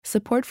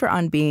Support for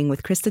On Being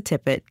with Krista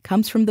Tippett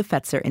comes from the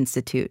Fetzer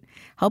Institute,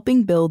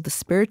 helping build the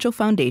spiritual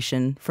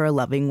foundation for a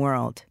loving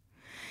world.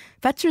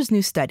 Fetzer's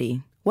new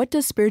study, What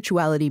Does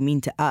Spirituality Mean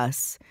to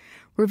Us?,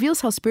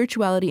 reveals how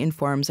spirituality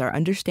informs our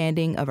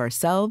understanding of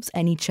ourselves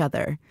and each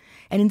other,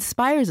 and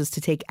inspires us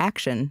to take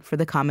action for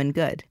the common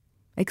good.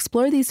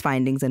 Explore these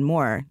findings and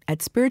more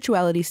at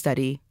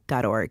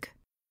spiritualitystudy.org.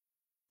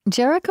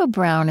 Jericho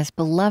Brown is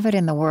beloved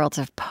in the worlds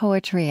of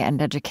poetry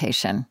and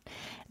education.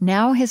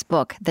 Now his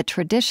book, The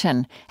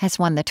Tradition, has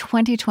won the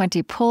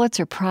 2020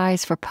 Pulitzer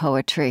Prize for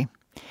Poetry.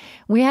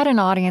 We had an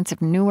audience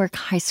of Newark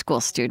High School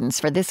students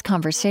for this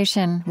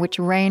conversation, which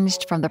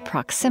ranged from the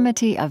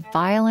proximity of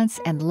violence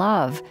and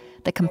love,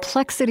 the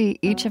complexity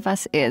each of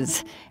us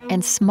is,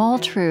 and small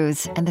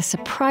truths and the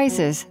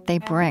surprises they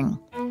bring.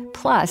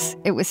 Plus,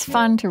 it was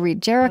fun to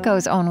read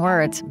Jericho's own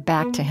words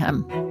back to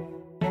him.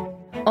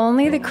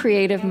 Only the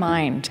creative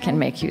mind can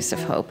make use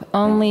of hope.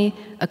 Only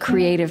a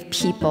creative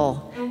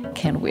people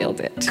can wield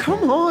it.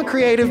 Come on,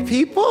 creative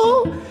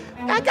people.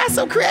 I got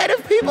some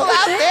creative people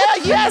out there.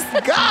 Yes,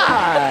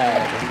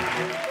 God.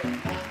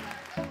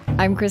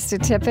 I'm Krista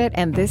Tippett,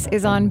 and this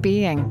is On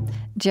Being.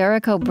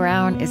 Jericho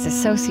Brown is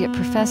associate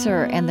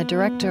professor and the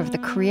director of the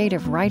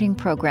creative writing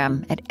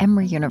program at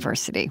Emory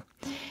University.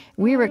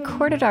 We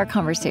recorded our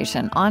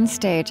conversation on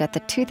stage at the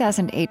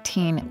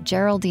 2018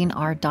 Geraldine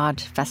R.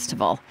 Dodge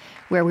Festival,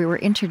 where we were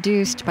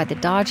introduced by the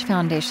Dodge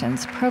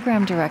Foundation's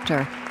program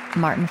director,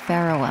 Martin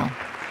Farrowell.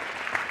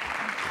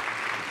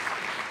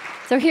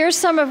 So here's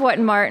some of what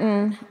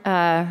Martin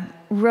first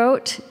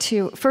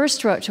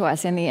wrote to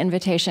us in the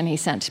invitation he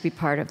sent to be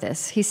part of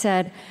this. He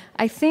said,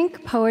 "I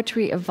think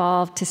poetry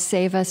evolved to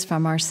save us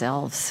from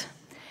ourselves.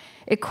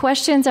 It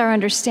questions our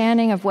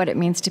understanding of what it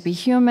means to be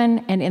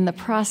human, and in the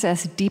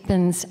process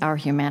deepens our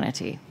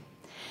humanity.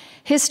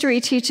 History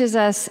teaches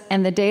us,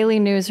 and the daily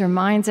news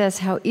reminds us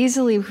how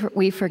easily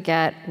we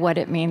forget what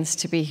it means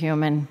to be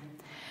human.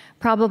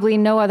 Probably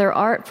no other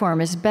art form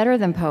is better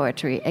than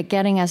poetry at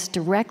getting us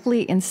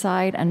directly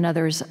inside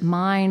another's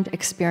mind,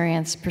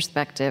 experience,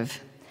 perspective.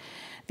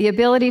 The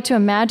ability to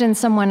imagine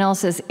someone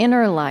else's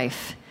inner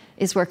life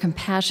is where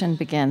compassion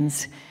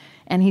begins."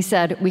 And he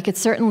said, we could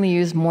certainly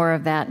use more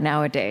of that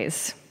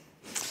nowadays.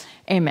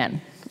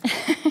 Amen.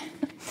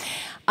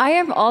 I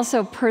am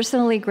also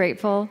personally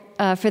grateful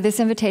for this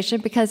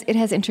invitation because it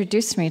has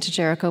introduced me to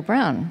Jericho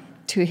Brown,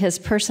 to his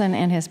person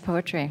and his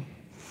poetry.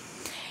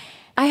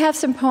 I have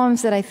some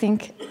poems that I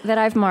think that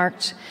I've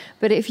marked,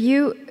 but if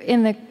you,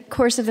 in the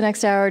course of the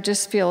next hour,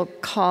 just feel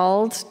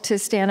called to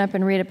stand up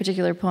and read a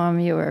particular poem,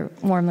 you are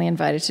warmly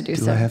invited to do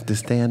so. Do I have to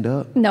stand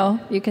up? No,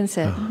 you can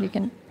sit. You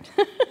can.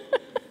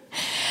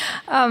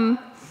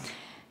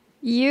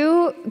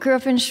 You grew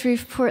up in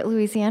Shreveport,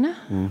 Louisiana?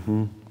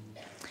 Mm-hmm.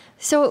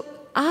 So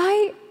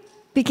I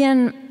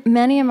begin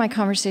many of my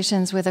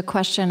conversations with a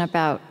question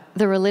about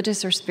the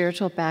religious or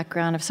spiritual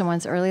background of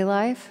someone's early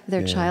life,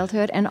 their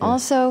childhood, and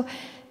also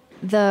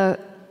the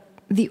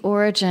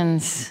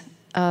origins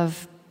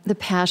of the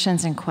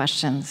passions and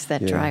questions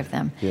that drive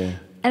them. Yeah.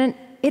 And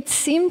it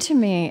seemed to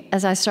me,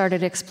 as I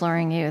started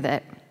exploring you,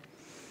 that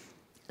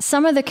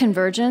some of the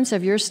convergence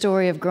of your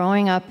story of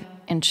growing up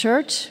in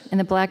church, in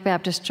the Black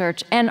Baptist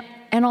Church, and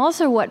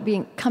also what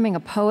becoming a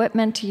poet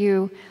meant to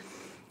you,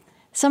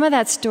 some of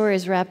that story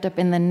is wrapped up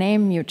in the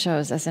name you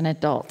chose as an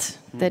adult,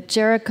 that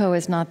Jericho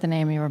is not the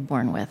name you were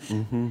born with.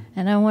 Mm-hmm.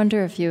 And I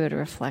wonder if you would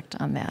reflect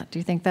on that. Do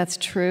you think that's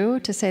true,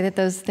 to say that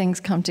those things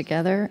come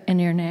together in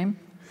your name?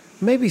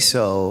 Maybe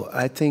so.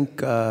 I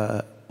think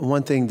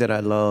one thing that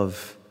I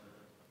love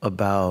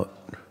about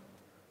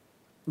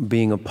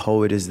being a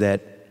poet is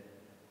that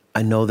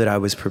I know that I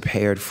was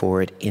prepared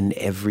for it in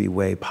every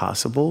way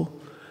possible.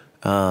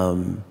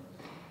 And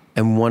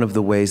one of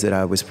the ways that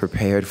I was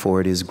prepared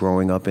for it is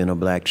growing up in a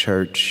Black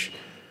church.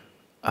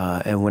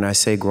 And when I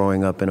say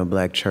growing up in a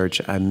Black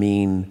church, I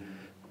mean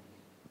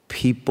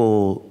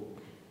people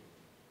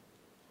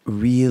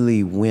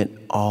really went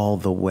all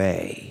the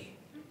way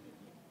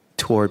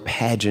toward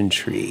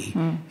pageantry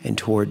and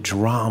toward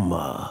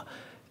drama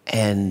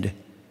and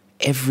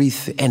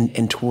everything,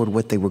 and toward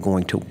what they were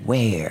going to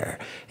wear,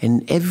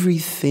 and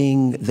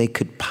everything they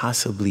could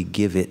possibly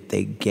give it,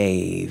 they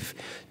gave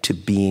to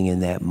being in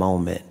that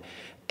moment.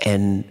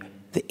 And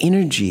the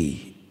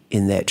energy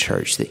in that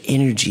church, the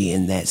energy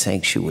in that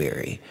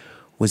sanctuary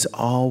was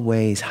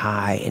always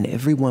high, and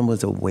everyone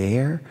was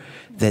aware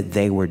that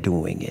they were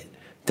doing it,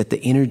 that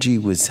the energy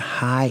was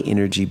high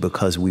energy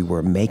because we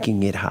were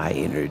making it high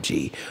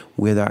energy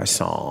with our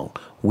song,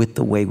 with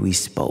the way we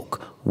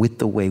spoke, with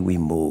the way we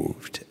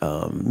moved.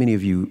 Many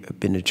of you have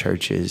been to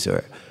churches,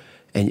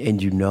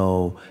 and you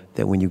know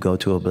that when you go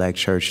to a Black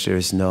church,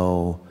 there's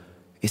no,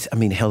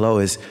 hello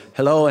is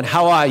hello and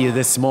how are you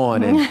this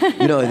morning?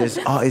 You know,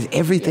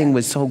 everything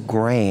was so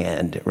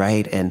grand,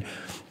 right? And,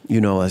 you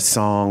know, a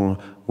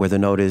song where the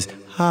note is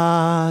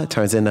ha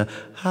turns into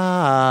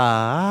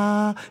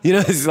ha. You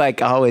know, it's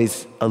like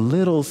always a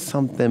little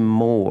something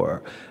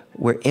more,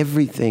 where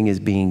everything is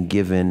being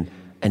given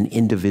an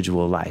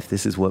individual life.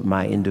 This is what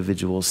my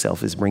individual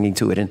self is bringing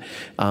to it.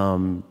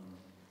 And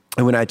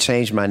when I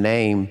changed my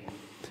name,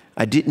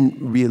 I didn't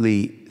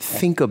really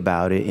think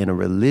about it in a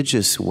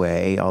religious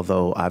way,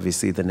 although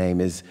obviously the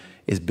name is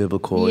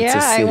biblical. Yeah, it's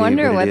a city, I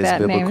wonder what that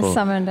biblical. name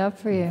summoned up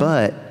for you.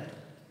 But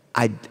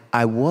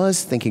I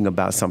was thinking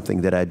about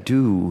something that I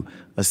do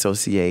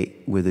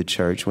associate with the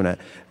church. When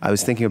I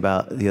was thinking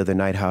about the other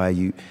night how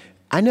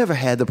I never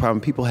had the problem.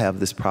 People have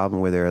this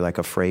problem where they're like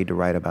afraid to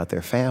write about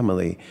their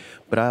family.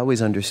 But I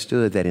always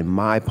understood that in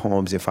my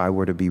poems, if I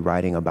were to be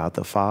writing about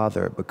the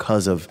Father,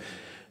 because of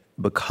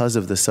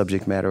the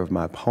subject matter of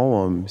my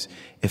poems,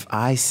 if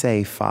I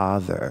say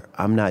Father,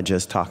 I'm not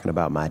just talking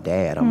about my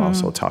dad. I'm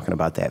also talking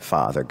about that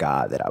Father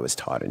God that I was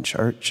taught in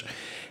church.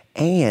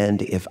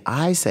 And if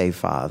I say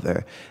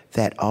Father,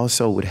 that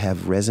also would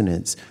have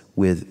resonance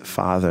with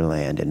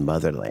fatherland and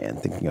motherland,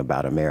 thinking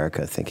about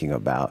America, thinking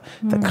about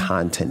the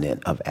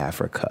continent of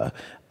Africa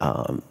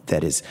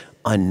that is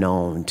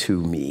unknown to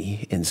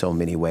me in so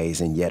many ways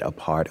and yet a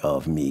part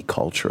of me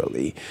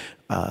culturally.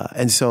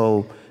 And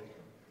so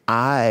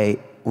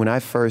when I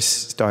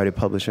first started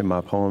publishing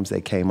my poems,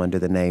 they came under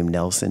the name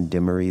Nelson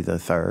Demery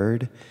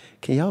III.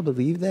 Can y'all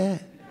believe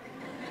that?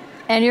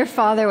 And your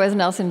father was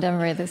Nelson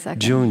Demery II.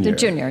 Junior.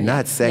 Junior, yeah.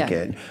 Not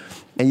second. Yeah.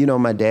 And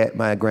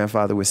my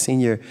grandfather was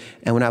senior,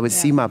 and when I would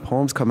see my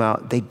poems come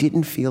out, they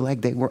didn't feel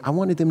like they were, I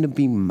wanted them to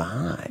be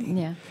mine.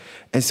 Yeah.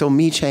 And so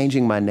me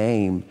changing my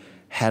name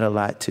had a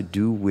lot to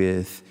do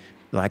with,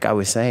 like I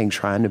was saying,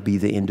 trying to be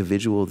the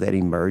individual that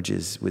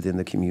emerges within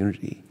the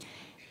community.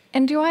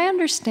 And do I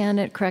understand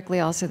it correctly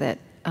also that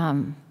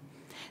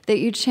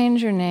you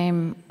changed your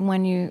name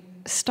when you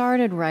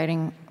started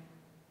writing,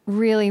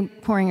 really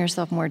pouring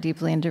yourself more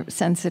deeply into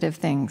sensitive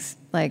things,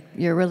 like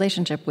your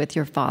relationship with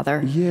your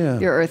father,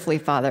 your earthly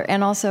father,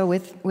 and also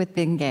with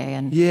being gay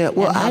and, and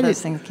how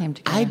those things came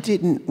together? I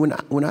didn't,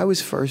 when I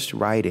was first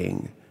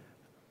writing,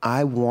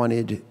 I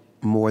wanted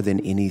more than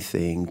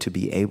anything to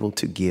be able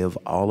to give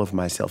all of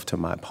myself to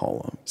my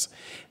poems.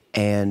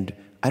 And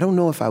I don't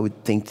know if I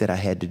would think that I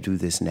had to do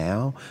this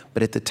now,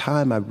 but at the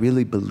time I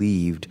really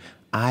believed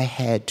I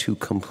had to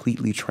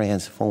completely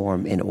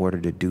transform in order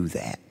to do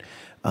that.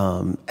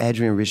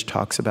 Adrienne Rich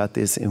talks about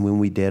this in When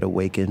We Dead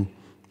Awaken,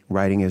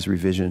 Writing as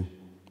Revision,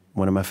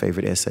 one of my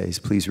favorite essays.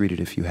 Please read it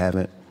if you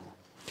haven't.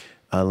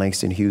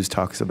 Langston Hughes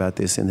talks about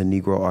this in The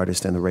Negro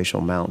Artist and the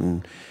Racial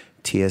Mountain.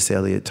 T.S.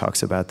 Eliot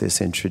talks about this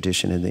in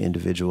Tradition and the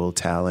Individual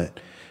Talent.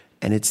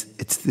 And it's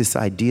this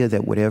idea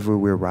that whatever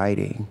we're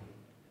writing,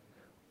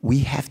 we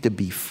have to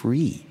be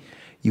free.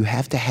 You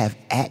have to have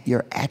at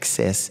your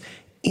access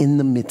in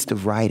the midst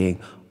of writing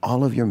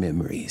all of your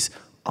memories,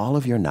 all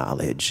of your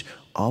knowledge,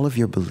 all of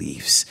your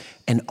beliefs,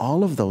 and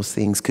all of those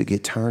things could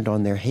get turned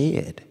on their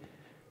head.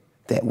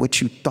 That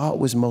what you thought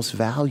was most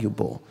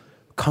valuable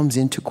comes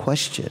into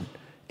question,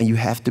 and you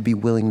have to be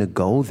willing to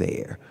go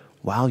there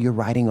while you're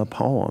writing a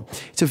poem.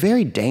 It's a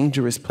very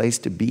dangerous place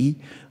to be.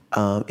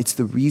 It's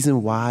the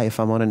reason why if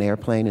I'm on an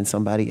airplane and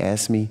somebody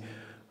asks me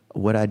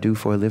what I do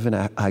for a living,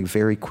 I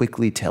very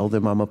quickly tell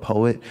them I'm a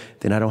poet.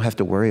 Then I don't have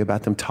to worry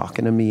about them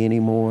talking to me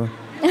anymore.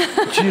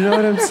 Do you know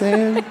what I'm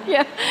saying?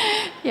 Yeah.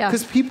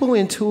 Because people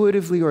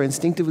intuitively or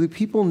instinctively,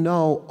 people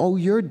know, oh,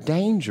 you're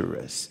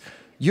dangerous.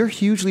 You're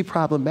hugely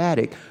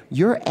problematic.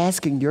 You're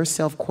asking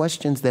yourself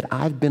questions that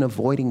I've been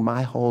avoiding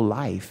my whole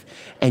life,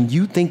 and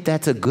you think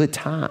that's a good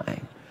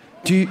time.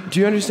 Do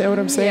you understand what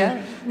I'm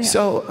saying? Yeah.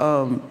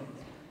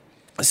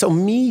 So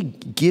me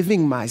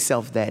giving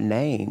myself that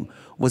name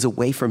was a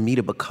way for me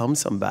to become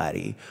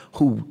somebody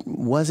who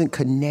wasn't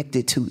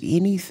connected to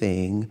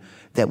anything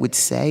that would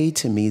say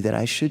to me that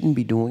I shouldn't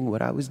be doing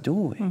what I was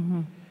doing.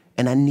 Mm-hmm.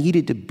 And I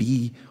needed to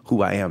be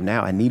who I am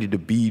now. I needed to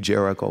be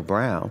Jericho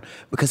Brown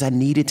because I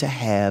needed to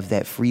have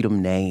that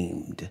freedom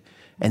named.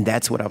 And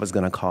that's what I was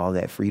going to call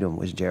that freedom,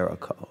 was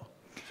Jericho.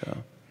 So.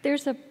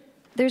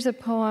 There's a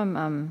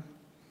poem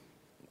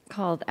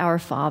called Our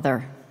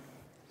Father.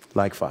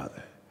 Like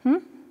Father.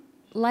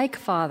 Like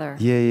Father.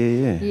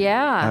 Yeah.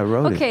 Yeah. I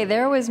wrote it. Okay,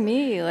 there was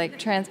me, like,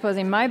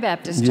 transposing my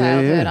Baptist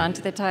childhood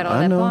onto the title of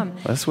that poem.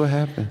 That's what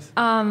happens.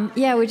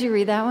 Would you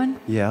read that one?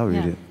 Yeah, I'll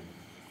read it.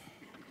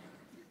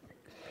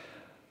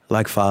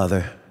 Like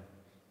Father.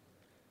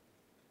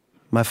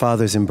 My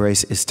father's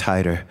embrace is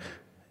tighter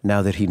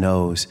now that he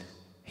knows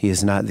he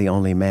is not the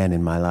only man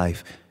in my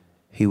life.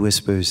 He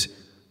whispers,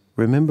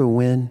 "Remember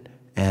when?"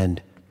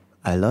 and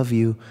 "I love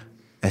you,"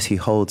 as he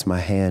holds my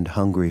hand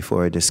hungry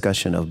for a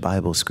discussion of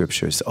Bible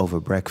scriptures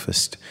over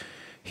breakfast.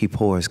 He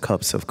pours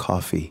cups of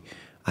coffee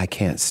I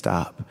can't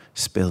stop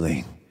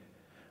spilling.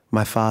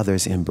 My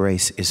father's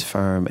embrace is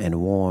firm and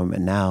warm,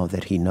 and now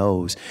that he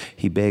knows,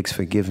 he begs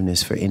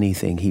forgiveness for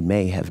anything he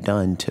may have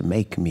done to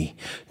make me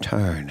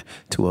turn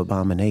to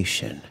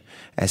abomination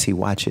as he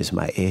watches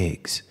my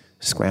eggs,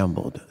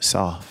 scrambled,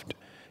 soft.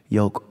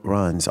 Yolk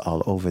runs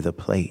all over the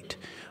plate.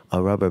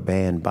 A rubber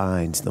band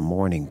binds the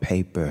morning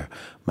paper.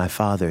 My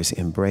father's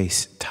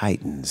embrace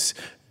tightens,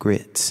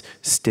 grits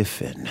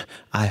stiffen.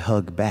 I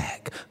hug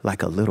back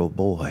like a little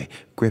boy,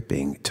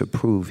 gripping to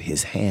prove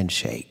his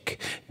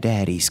handshake.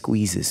 Daddy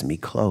squeezes me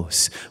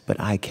close, but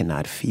I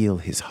cannot feel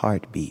his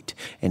heartbeat,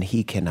 and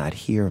he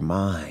cannot hear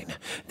mine.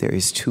 There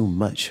is too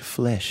much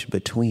flesh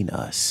between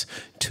us,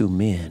 two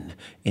men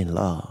in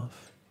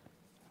love.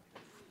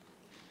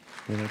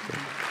 Thank you.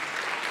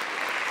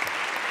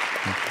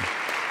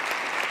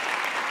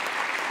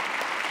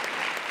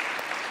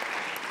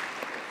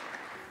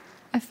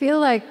 I feel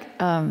like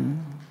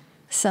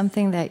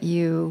something that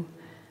you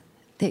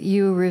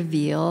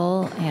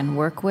reveal and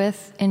work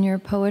with in your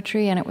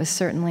poetry, and it was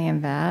certainly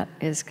in that,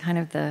 is kind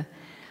of the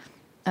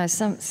I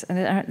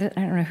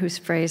don't know whose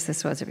phrase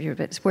this was, but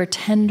it's where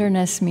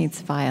tenderness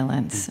meets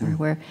violence,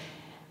 or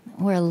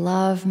where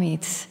love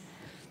meets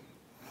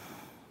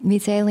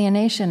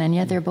alienation, and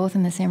yet they're both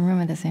in the same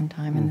room at the same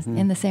time, and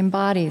in the same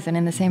bodies, and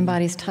in the same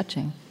bodies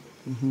touching.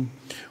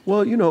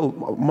 Well,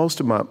 most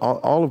of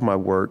all of my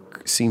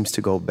work seems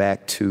to go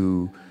back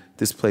to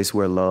this place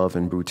where love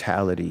and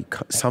brutality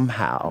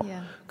somehow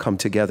come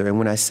together. And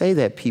when I say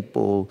that,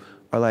 people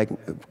are like,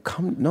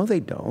 no, they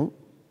don't.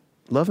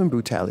 Love and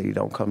brutality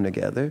don't come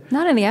together.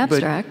 Not in the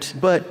abstract.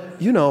 But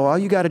all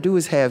you got to do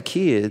is have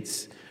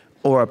kids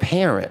or a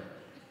parent,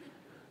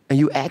 and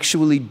you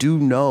actually do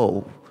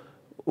know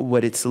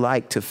what it's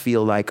like to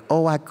feel like,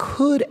 oh, I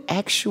could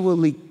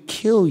actually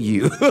kill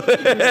you.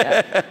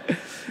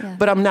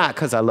 But I'm not,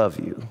 because I love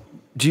you.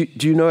 Do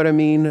you know what I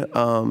mean?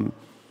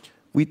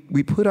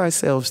 We put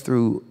ourselves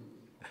through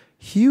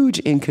huge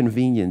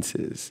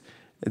inconveniences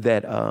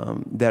that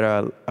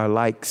are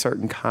like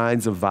certain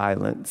kinds of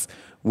violence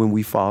when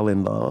we fall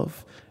in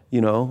love.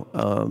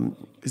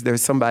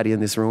 There's somebody in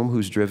this room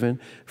who's driven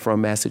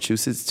from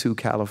Massachusetts to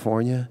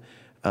California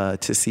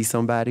to see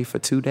somebody for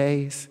 2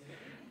 days.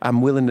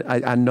 I'm willing.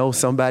 I know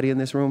somebody in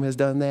this room has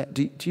done that.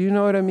 Do you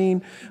know what I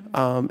mean?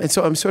 And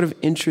so I'm sort of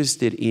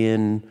interested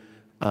in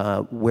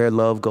where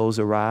love goes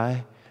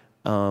awry,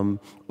 or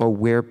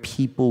where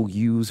people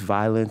use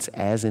violence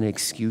as an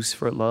excuse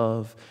for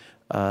love.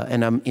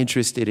 And I'm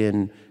interested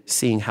in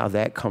seeing how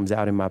that comes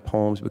out in my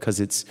poems, because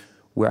it's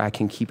where I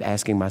can keep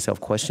asking myself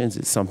questions.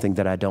 It's something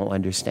that I don't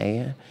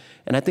understand.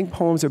 And I think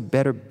poems are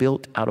better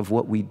built out of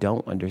what we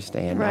don't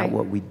understand, right. Not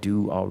what we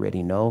do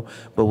already know,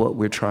 but what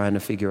we're trying to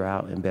figure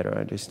out and better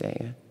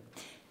understand.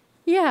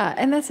 Yeah,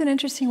 and that's an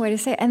interesting way to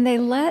say it. And they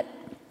let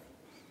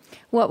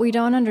what we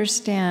don't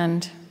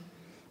understand,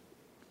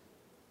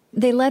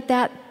 they let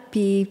that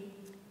be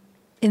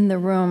in the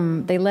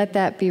room, they let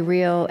that be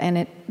real,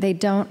 and they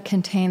don't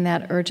contain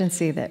that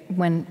urgency that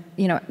when,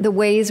 the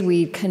ways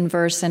we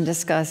converse and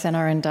discuss and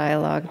are in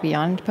dialogue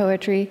beyond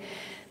poetry,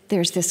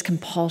 there's this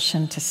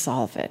compulsion to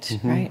solve it,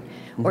 right?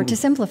 Or to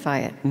simplify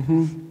it.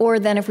 Or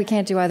then if we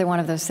can't do either one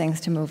of those things,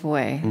 to move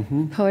away.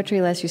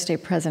 Poetry lets you stay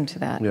present to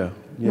that.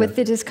 With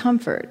the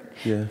discomfort,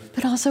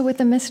 but also with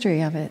the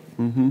mystery of it.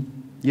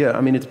 Yeah,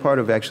 I mean, it's part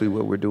of actually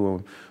what we're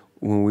doing.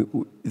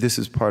 This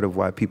is part of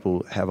why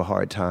people have a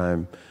hard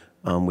time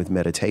with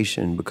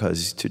meditation,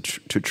 because to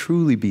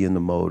truly be in the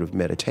mode of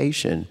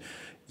meditation,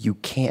 you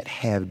can't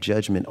have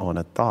judgment on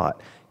a thought.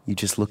 You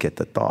just look at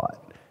the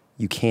thought.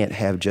 You can't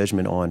have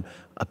judgment on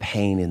a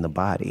pain in the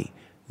body.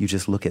 You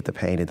just look at the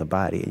pain in the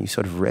body, and you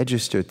sort of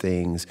register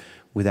things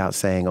without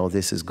saying, oh,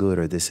 this is good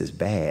or this is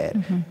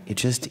bad. It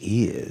just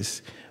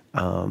is.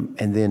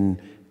 And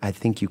then I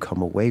think you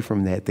come away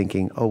from that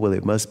thinking, oh, well,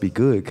 it must be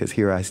good because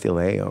here I still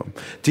am.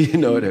 Do you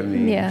know what I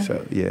mean? Yeah.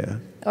 So, yeah.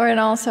 And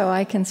also,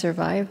 I can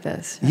survive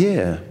this.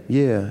 Yeah.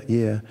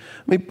 I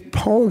mean,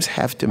 poems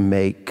have to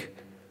make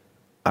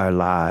our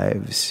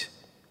lives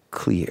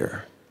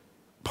clear.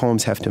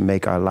 Poems have to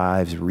make our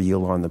lives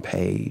real on the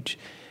page.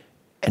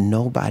 And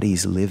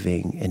nobody's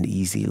living an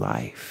easy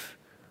life.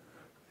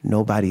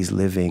 Nobody's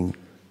living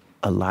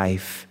a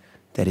life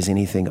that is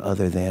anything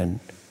other than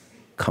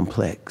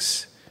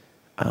complex.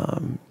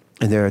 And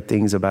there are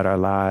things about our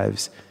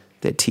lives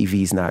that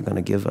TV's not going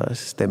to give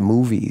us, that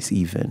movies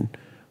even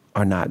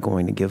are not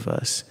going to give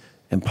us.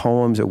 And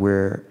poems are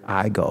where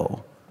I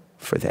go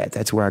for that.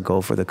 That's where I go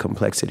for the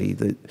complexity,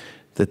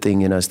 the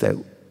thing in us that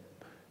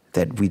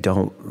we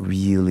don't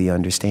really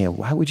understand.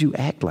 Why would you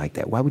act like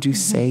that? Why would you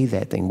say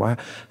that thing?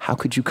 How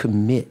could you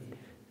commit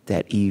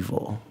that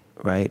evil,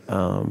 right?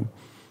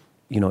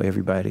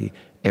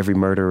 Every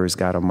murderer's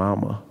got a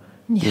mama.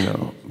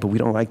 But we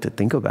don't like to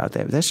think about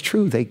that. That's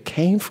true. They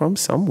came from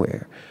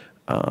somewhere.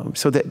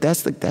 So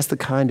that's the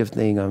kind of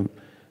thing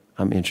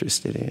I'm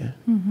interested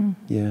in.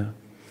 Yeah.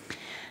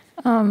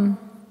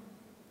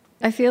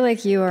 I feel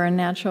like you are a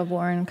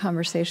natural-born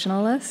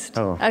conversationalist.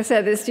 Oh. I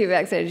said this to you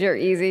backstage. You're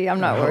easy. I'm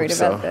not worried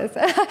about this.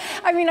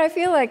 I mean, I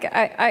feel like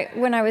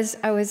when I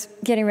was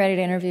getting ready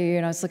to interview you,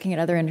 and I was looking at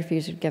other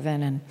interviews you'd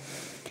given,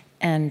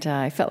 and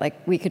I felt like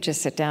we could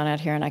just sit down out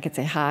here and I could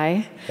say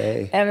hi.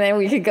 Hey. And then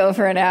we could go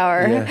for an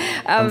hour.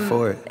 Yeah, I'm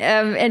for it.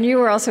 And you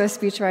were also a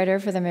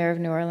speechwriter for the mayor of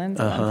New Orleans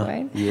at one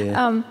point.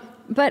 Yeah.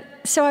 But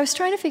so I was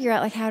trying to figure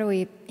out, like, how do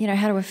we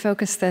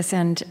focus this?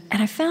 And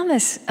I found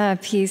this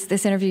piece,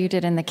 this interview you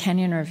did in the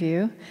Kenyon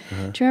Review. Do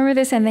you remember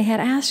this? And they had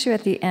asked you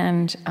at the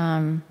end,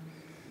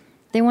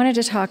 they wanted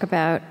to talk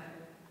about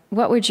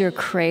what would your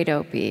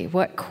credo be?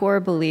 What core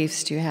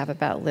beliefs do you have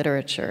about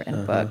literature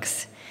and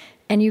books?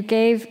 And you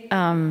gave,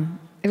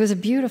 it was a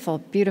beautiful,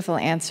 beautiful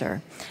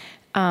answer.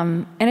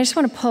 And I just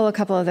want to pull a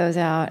couple of those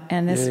out.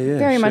 And this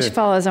very much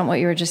follows on what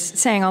you were just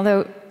saying,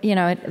 although,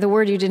 the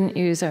word you didn't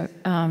use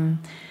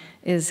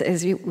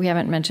we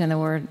haven't mentioned the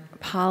word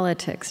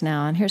politics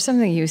now. And here's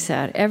something you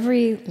said.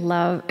 Every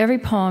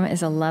poem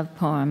is a love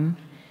poem.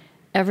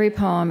 Every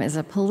poem is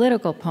a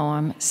political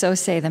poem, so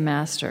say the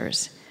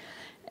masters.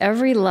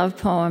 Every love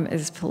poem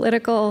is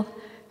political.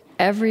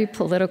 Every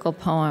political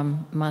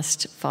poem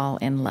must fall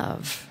in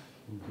love.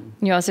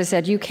 You also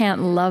said, you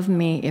can't love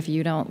me if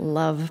you don't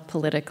love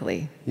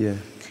politically. Yeah.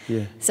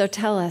 So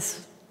tell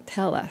us.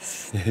 Tell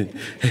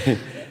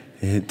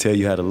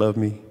you how to love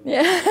me?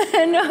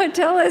 Yeah, no,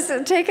 tell us,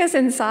 take us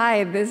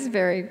inside this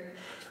very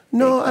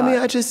No, I mean,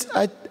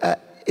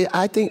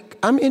 I think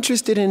I'm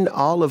interested in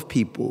all of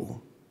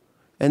people.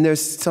 And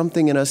there's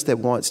something in us that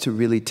wants to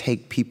really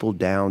take people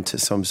down to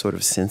some sort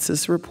of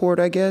census report,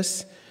 I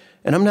guess.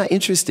 And I'm not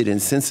interested in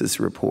census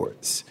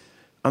reports.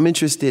 I'm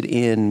interested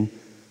in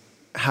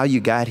how you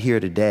got here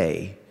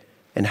today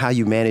and how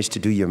you managed to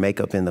do your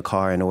makeup in the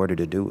car in order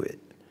to do it.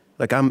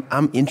 Like,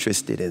 I'm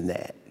interested in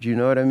that. Do you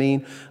know what I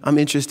mean? I'm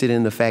interested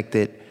in the fact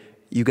that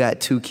you got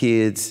 2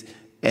 kids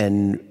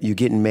and you're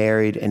getting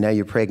married and now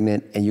you're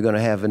pregnant and you're going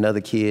to have another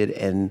kid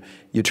and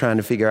you're trying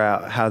to figure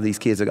out how these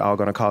kids are all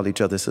going to call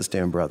each other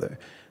sister and brother.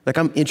 Like,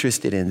 I'm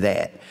interested in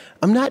that.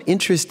 I'm not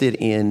interested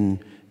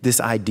in this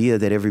idea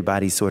that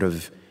everybody sort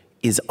of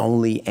is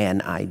only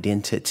an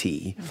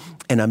identity.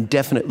 And I'm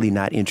definitely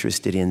not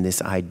interested in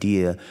this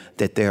idea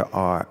that there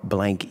are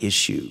blank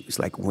issues,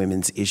 like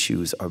women's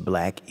issues or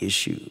black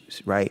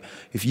issues, right?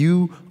 If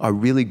you are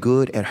really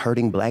good at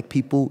hurting black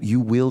people,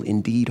 you will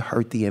indeed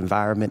hurt the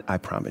environment, I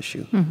promise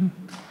you.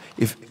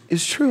 If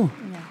it's true.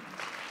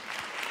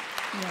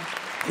 Yeah.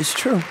 It's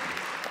true.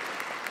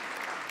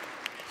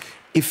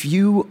 If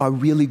you are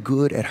really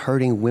good at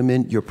hurting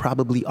women, you're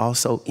probably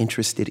also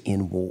interested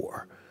in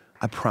war.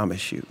 I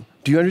promise you.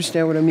 Do you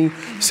understand what I mean?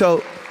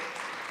 So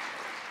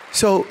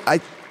I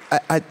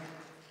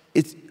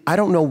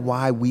don't know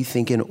why we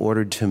think in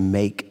order to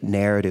make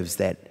narratives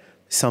that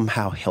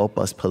somehow help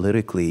us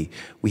politically,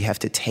 we have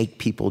to take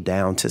people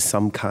down to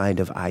some kind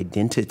of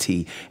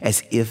identity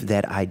as if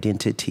that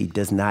identity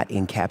does not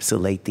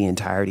encapsulate the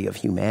entirety of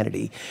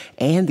humanity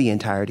and the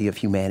entirety of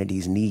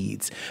humanity's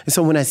needs. And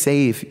so when I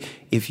say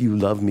if you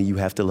love me, you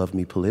have to love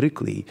me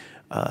politically,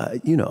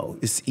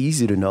 it's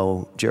easy to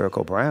know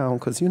Jericho Brown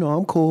because,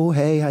 I'm cool.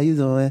 Hey, how you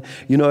doing?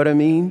 You know what I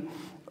mean?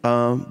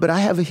 But I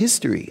have a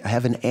history. I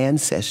have an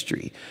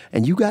ancestry.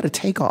 And you got to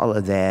take all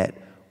of that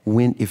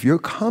if you're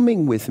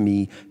coming with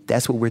me,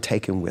 that's what we're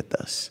taking with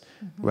us,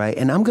 right?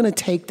 And I'm going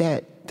to take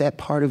that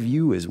part of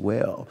you as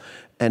well.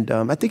 And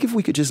I think if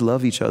we could just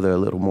love each other a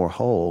little more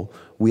whole,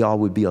 we all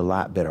would be a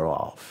lot better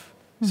off.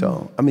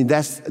 So, I mean,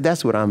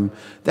 that's what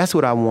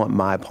I want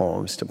my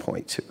poems to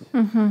point to,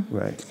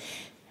 right?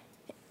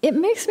 It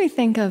makes me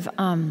think of,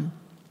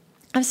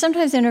 I've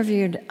sometimes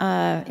interviewed,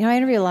 I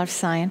interview a lot of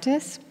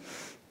scientists.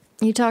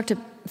 You talk to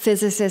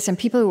physicists and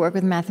people who work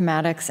with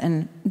mathematics,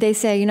 and they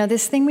say,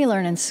 this thing we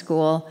learn in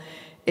school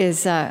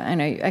is, I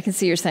know, I can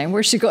see you're saying,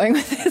 where's she going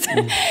with this?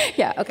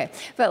 Yeah, okay.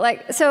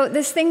 But so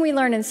this thing we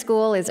learn in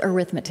school is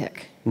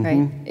arithmetic,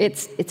 right?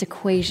 It's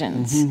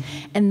equations.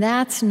 And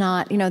that's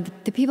not,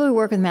 the people who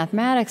work with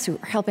mathematics who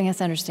are helping us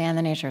understand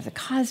the nature of the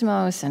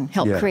cosmos and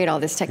help create all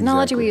this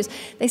technology we use,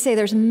 they say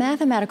there's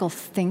mathematical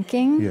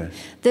thinking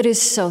that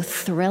is so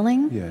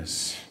thrilling.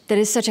 That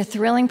is such a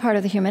thrilling part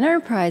of the human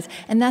enterprise,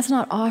 and that's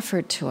not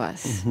offered to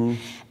us.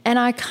 And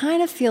I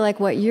kind of feel like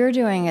what you're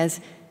doing is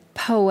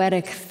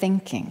poetic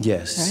thinking.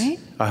 Yes. Right?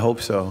 I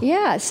hope so.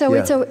 Yeah.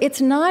 So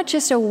it's not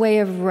just a way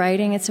of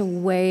writing, it's a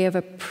way of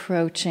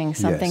approaching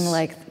something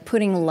like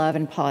putting love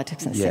and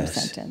politics in the same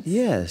sentence.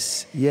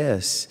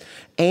 Yes.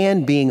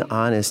 And being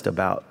honest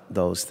about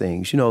those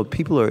things.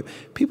 People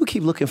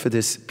keep looking for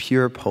this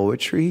pure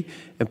poetry,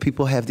 and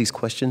people have these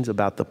questions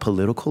about the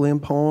political in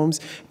poems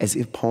as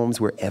if poems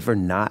were ever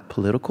not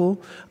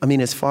political. I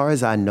mean, as far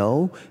as I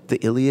know, the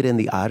Iliad and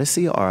the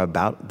Odyssey are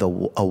about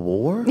a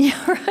war.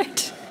 Yeah,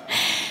 right.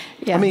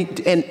 Yeah. I mean,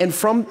 and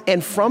from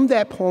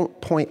that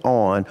point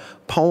on,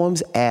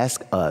 poems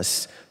ask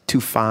us to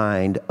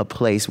find a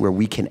place where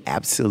we can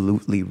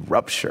absolutely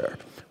rupture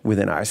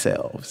within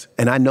ourselves.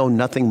 And I know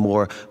nothing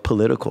more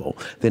political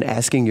than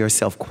asking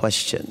yourself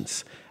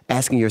questions.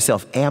 Asking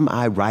yourself, am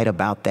I right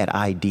about that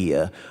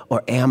idea,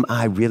 or am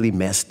I really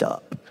messed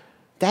up?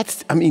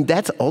 That's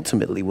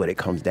ultimately what it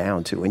comes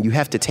down to. And you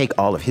have to take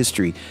all of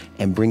history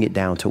and bring it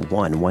down to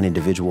one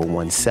individual,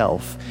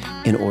 oneself,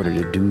 in order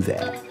to do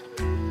that.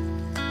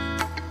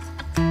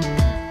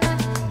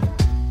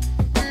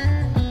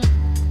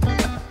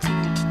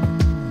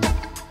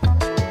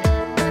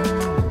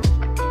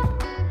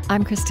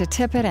 I'm Krista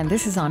Tippett, and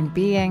this is On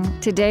Being,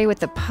 today with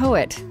the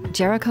poet,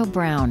 Jericho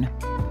Brown.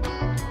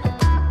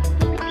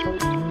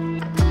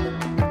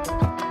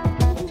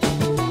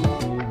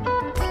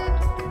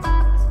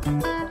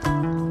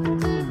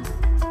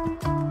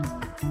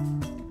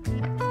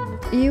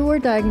 you were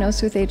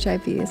diagnosed with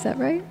HIV, is that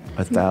right?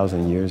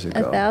 1,000 years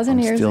ago. 1,000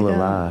 years ago. I'm still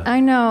alive. I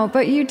know,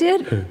 but you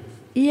did,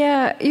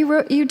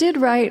 you did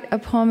write a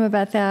poem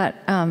about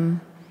that,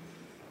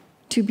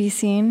 To Be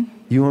Seen.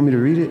 You want me to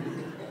read it?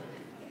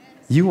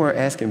 You weren't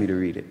asking me to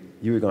read it.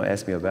 You were going to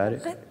ask me about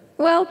it?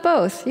 Well,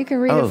 both. You can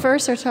read it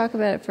first or talk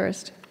about it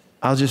first.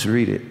 I'll just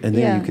read it, and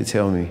then you can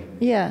tell me.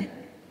 Yeah.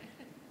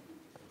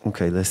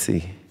 Okay, let's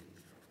see.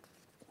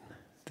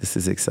 This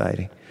is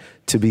exciting.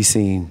 To be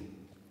seen.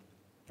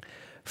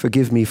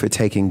 Forgive me for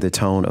taking the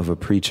tone of a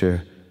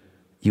preacher.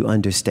 You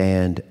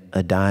understand,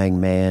 a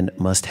dying man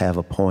must have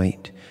a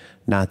point.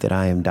 Not that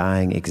I am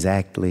dying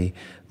exactly.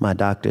 My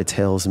doctor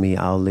tells me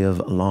I'll live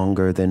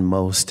longer than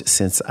most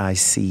since I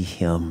see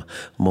him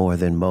more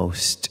than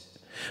most.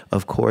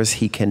 Of course,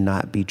 he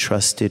cannot be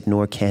trusted,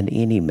 nor can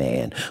any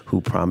man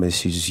who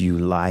promises you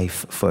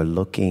life for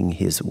looking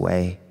his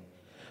way.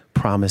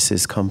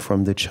 Promises come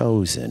from the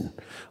chosen,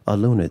 a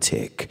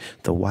lunatic,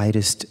 the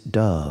whitest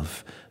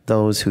dove,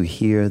 those who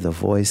hear the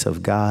voice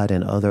of God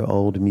and other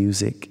old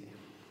music.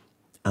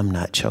 I'm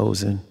not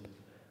chosen.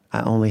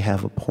 I only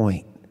have a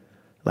point,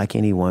 like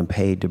anyone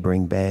paid to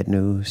bring bad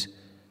news,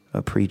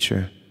 a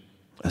preacher,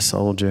 a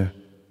soldier,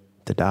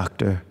 the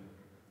doctor.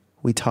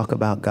 We talk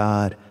about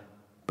God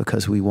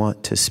because we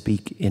want to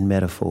speak in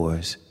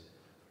metaphors.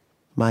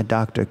 My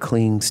doctor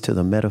clings to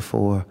the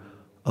metaphor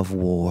of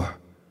war.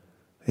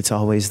 It's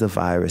always the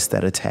virus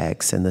that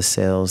attacks and the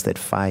cells that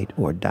fight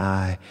or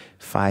die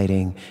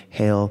fighting.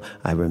 Hell,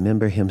 I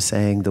remember him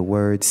saying the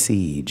word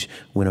siege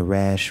when a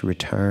rash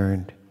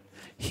returned.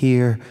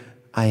 Here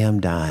I am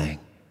dying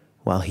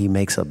while he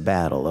makes a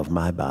battle of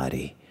my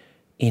body.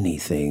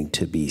 Anything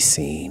to be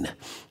seen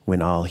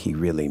when all he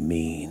really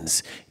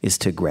means is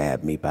to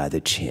grab me by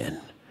the chin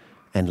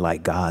and,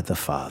 like God the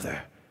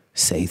Father,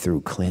 say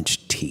through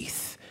clenched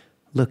teeth,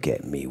 look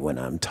at me when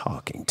I'm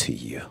talking to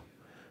you.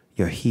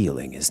 Your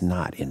healing is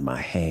not in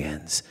my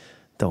hands,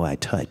 though I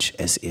touch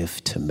as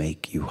if to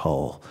make you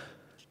whole.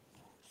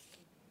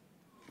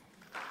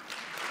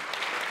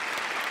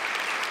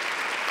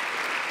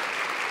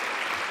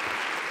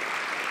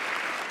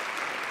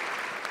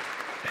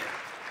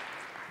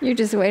 You're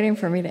just waiting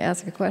for me to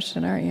ask a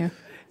question, aren't you?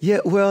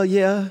 Yeah, well,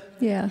 yeah.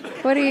 Yeah.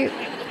 What do you,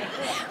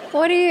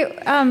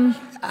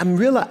 I'm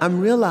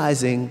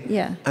realizing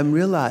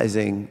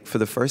for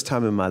the first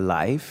time in my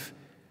life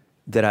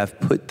that I've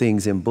put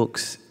things in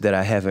books that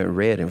I haven't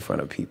read in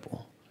front of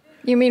people.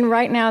 You mean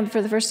right now,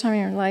 for the first time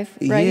in your life,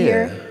 right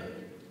here,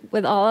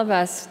 with all of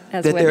us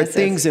as that witnesses? There are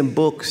things in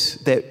books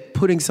that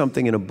putting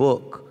something in a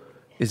book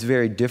is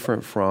very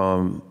different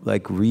from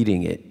like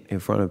reading it in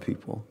front of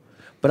people.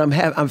 But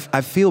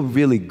I feel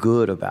really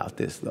good about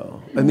this,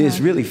 though. I mean, it's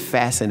really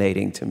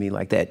fascinating to me,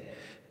 like that,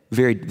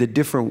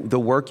 the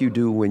work you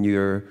do when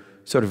you're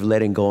sort of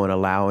letting go and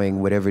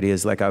allowing whatever it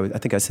is. Like I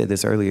think I said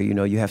this earlier. You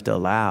know, you have to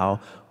allow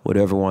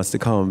whatever wants to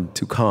come.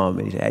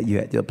 And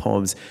you the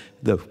poems,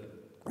 the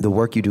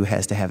work you do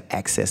has to have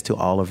access to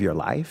all of your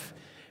life,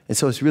 and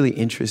so it's really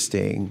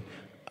interesting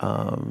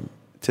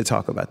to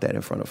talk about that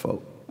in front of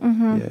folk.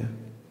 Mm-hmm. Yeah,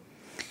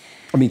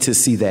 I mean, to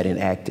see that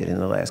enacted in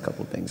the last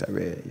couple of things I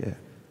read. Yeah.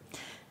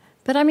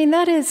 But I mean,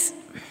 that is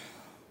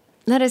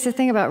the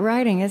thing about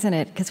writing, isn't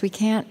it? Because we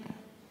can't,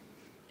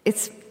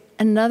 it's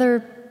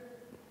another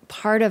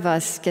part of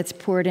us gets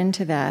poured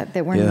into that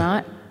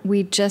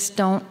we just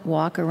don't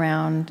walk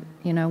around,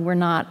 we're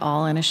not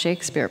all in a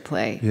Shakespeare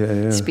play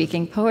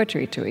speaking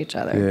poetry to each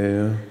other.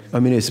 Yeah.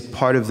 I mean, it's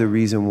part of the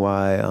reason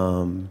why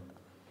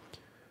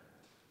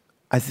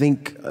I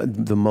think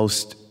the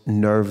most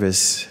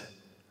nervous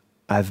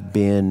I've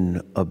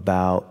been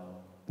about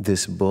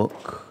this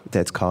book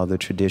that's called The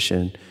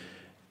Tradition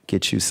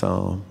Get You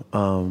Some.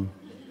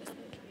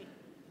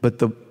 But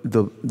the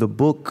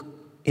book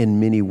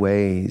in many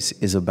ways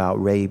is about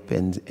rape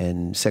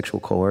and sexual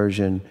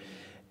coercion,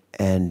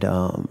 and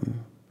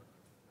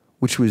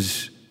which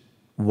was,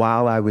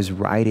 while I was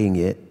writing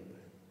it,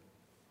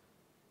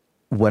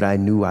 what I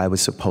knew I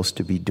was supposed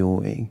to be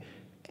doing.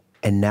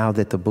 And now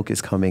that the book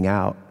is coming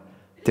out,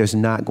 there's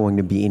not going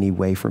to be any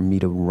way for me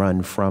to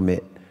run from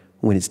it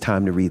when it's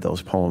time to read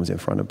those poems in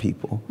front of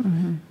people.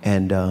 Mm-hmm.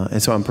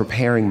 And so I'm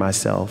preparing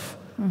myself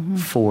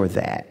for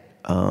that.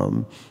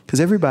 Because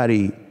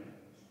everybody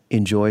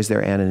enjoys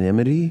their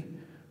anonymity,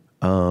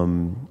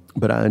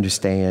 but I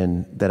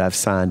understand that I've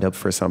signed up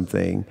for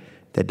something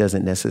that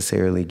doesn't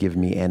necessarily give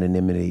me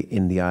anonymity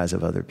in the eyes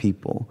of other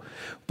people.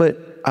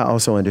 But I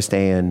also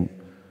understand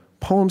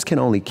poems can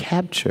only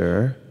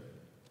capture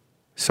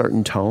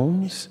certain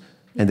tones,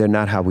 and they're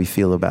not how we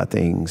feel about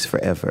things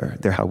forever.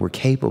 They're how we're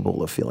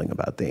capable of feeling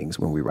about things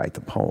when we write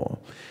the poem.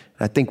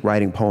 And I think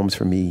writing poems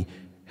for me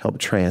helped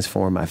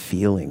transform my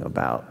feeling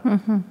about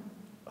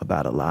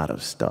a lot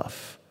of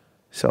stuff.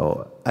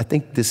 So I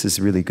think this is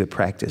really good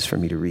practice for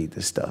me to read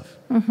this stuff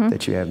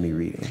that you have me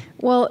reading.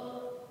 Well,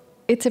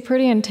 it's a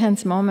pretty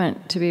intense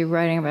moment to be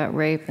writing about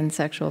rape and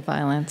sexual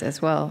violence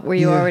as well. Were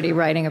you already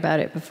writing about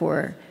it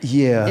before?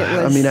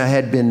 Yeah, I mean, I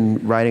had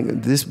been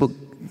writing this book.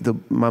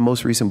 My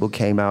most recent book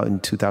came out in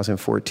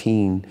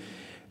 2014,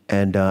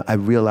 and I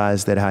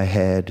realized that I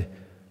had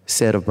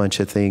said a bunch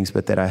of things,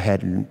 but that I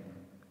hadn't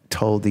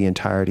told the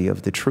entirety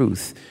of the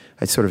truth.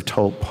 I sort of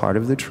told part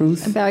of the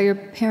truth. About your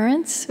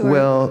parents? Or?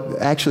 Well,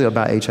 actually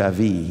about HIV.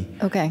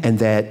 Okay. And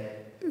that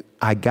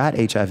I got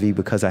HIV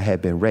because I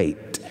had been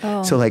raped.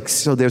 Oh.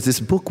 So there's this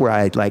book where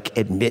I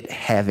admit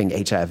having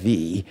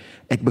HIV,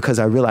 because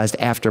I realized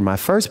after my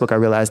first book, I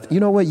realized, you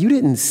know what, you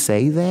didn't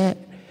say that,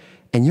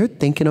 and you're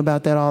thinking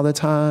about that all the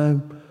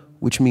time,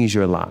 which means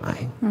you're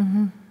lying.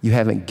 Mm-hmm. You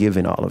haven't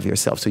given all of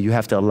yourself. So you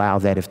have to allow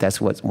that. If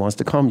that's what wants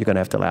to come, you're going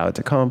to have to allow it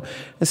to come.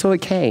 And so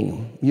it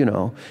came,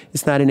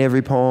 It's not in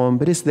every poem,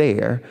 but it's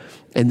there.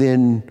 And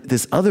then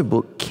this other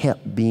book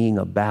kept being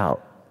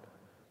about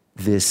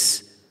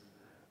this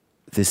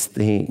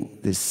thing,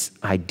 this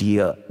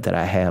idea that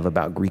I have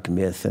about Greek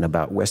myth and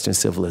about Western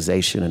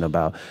civilization and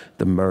about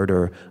the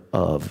murder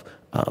of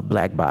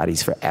black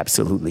bodies for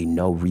absolutely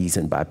no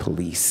reason by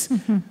police.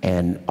 Mm-hmm.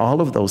 And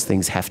all of those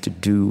things have to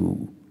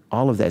do,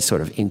 all of that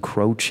sort of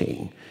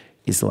encroaching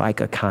is like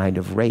a kind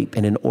of rape.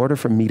 And in order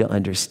for me to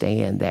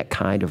understand that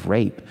kind of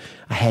rape,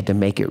 I had to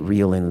make it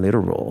real and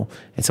literal.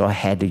 And so I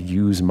had to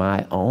use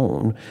my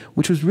own,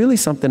 which was really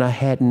something I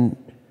hadn't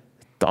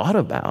thought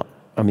about.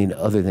 I mean,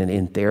 other than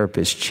in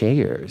therapist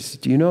chairs.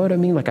 Do you know what I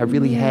mean? I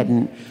really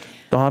hadn't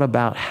thought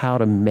about how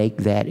to make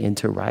that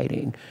into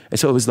writing. And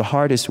so it was the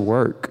hardest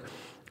work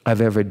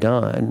I've ever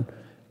done,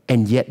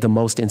 and yet the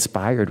most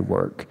inspired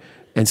work.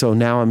 And so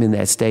now I'm in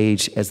that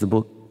stage as the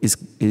book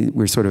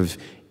we're sort of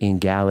in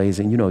galleys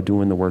and,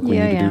 doing the work we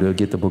need to do to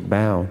get the book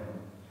bound.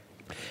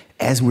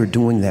 As we're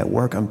doing that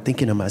work, I'm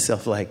thinking to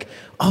myself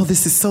oh,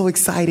 this is so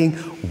exciting.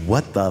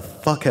 What the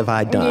fuck have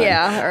I done?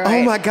 Yeah,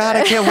 right. Oh my God,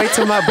 I can't wait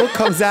till my book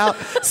comes out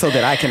so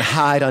that I can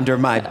hide under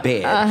my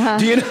bed. Uh-huh.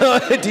 Do you know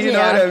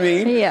what I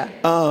mean? Yeah.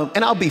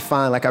 And I'll be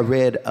fine. I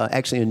read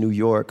actually in New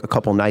York a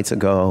couple nights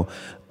ago,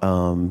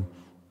 and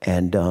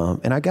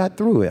I got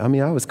through it. I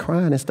mean, I was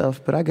crying and stuff,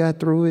 but I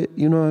got through it.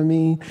 You know what I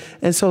mean?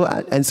 And so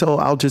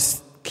I'll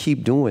just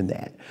keep doing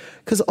that,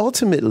 because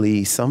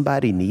ultimately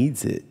somebody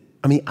needs it.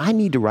 I mean, I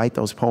need to write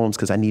those poems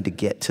because I need to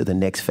get to the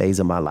next phase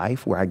of my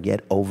life where I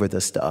get over the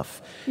stuff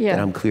that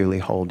I'm clearly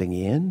holding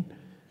in.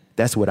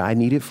 That's what I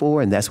need it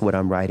for, and that's what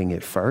I'm writing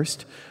it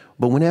first.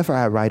 But whenever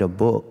I write a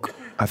book,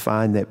 I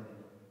find that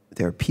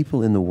there are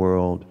people in the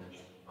world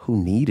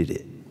who needed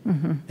it.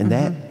 Mm-hmm. And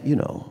that,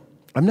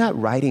 I'm not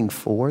writing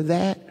for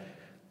that,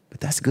 but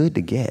that's good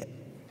to get.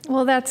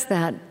 Well, that's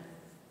that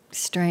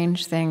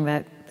strange thing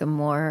that the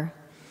more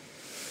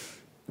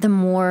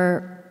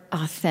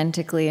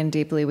authentically and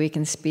deeply we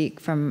can speak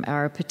from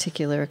our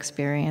particular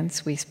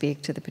experience, we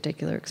speak to the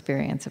particular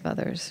experience of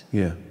others.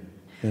 Yeah.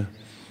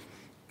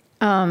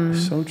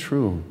 So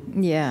true.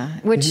 Yeah,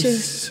 which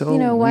is so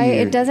why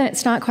weird.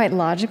 it's not quite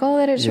logical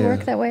that it should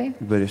work that way.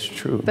 But it's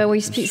true. But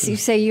you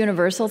say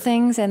universal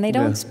things, and they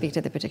don't speak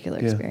to the particular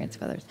experience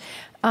of others.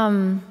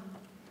 Something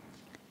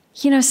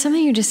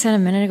you just said a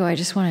minute ago, I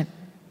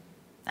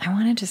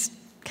want to just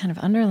kind of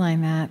underline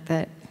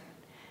that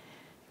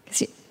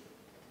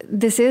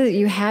this is,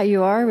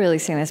 you are really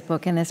seeing this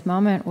book in this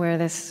moment where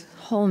this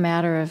whole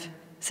matter of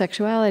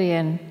sexuality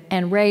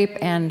and rape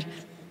and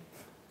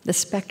the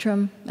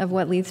spectrum of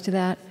what leads to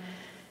that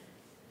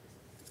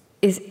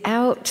is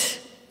out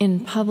in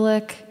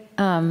public.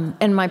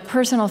 And my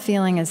personal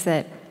feeling is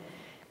that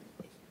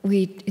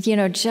we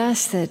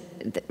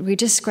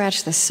just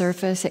scratch the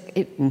surface.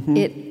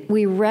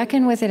 We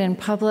reckon with it in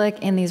public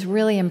in these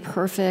really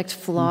imperfect,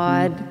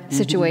 flawed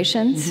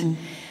situations.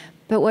 Mm-hmm.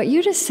 But what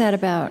you just said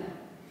about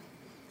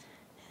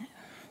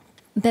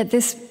that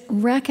this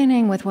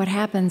reckoning with what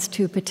happens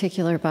to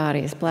particular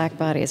bodies, black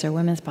bodies or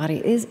women's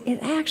bodies,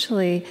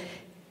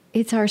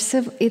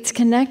 it's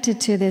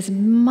connected to this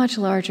much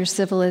larger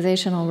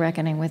civilizational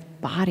reckoning with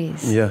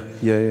bodies.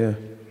 Yeah.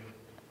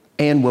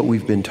 And what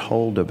we've been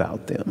told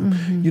about them.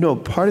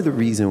 Mm-hmm. Part of the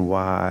reason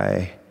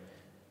why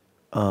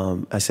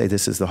I say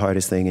this is the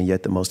hardest thing and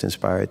yet the most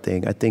inspired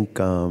thing, I think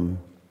in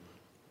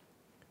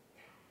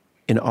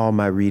all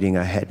my reading,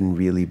 I hadn't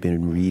really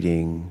been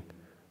reading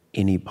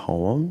any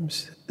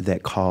poems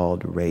that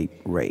called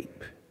rape. We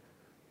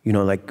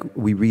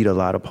read a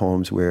lot of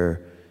poems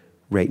where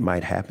rape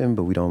might happen,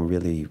 but we don't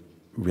really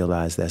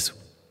realize that's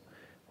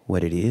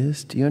what it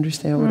is. Do you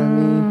understand what I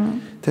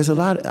mean? There's a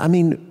lot, I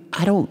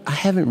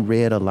haven't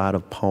read a lot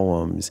of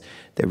poems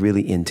that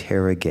really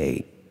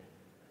interrogate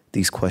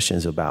these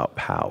questions about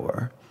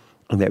power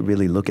and that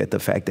really look at the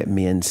fact that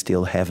men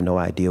still have no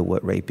idea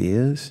what rape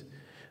is.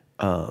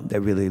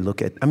 That really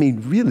look at,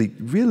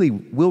 really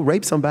will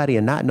rape somebody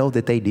and not know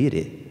that they did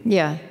it.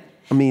 Yeah.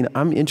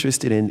 I'm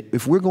interested in,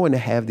 if we're going to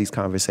have these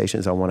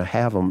conversations, I want to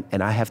have them,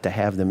 and I have to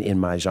have them in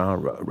my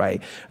genre,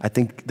 right? I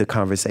think the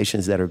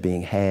conversations that are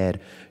being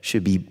had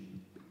should be,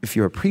 if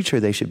you're a preacher,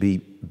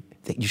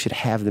 you should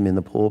have them in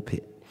the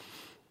pulpit.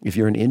 If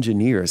you're an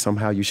engineer,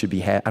 somehow you should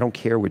be, I don't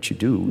care what you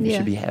do, you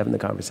should be having the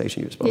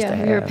conversation you're supposed to have.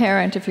 Yeah, you're a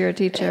parent if you're a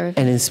teacher.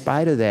 And in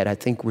spite of that, I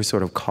think we're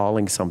sort of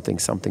calling something,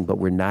 but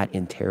we're not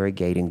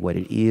interrogating what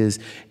it is,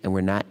 and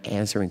we're not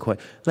answering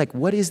questions.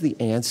 What is the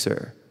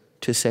answer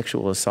to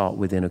sexual assault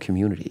within a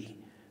community?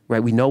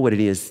 right? We know what it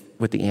is,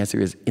 what the answer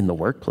is in the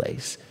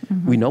workplace.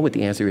 Mm-hmm. We know what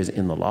the answer is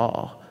in the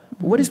law.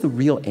 But what is the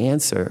real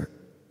answer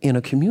in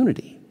a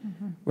community,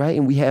 right?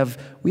 And we have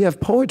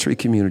poetry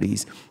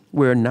communities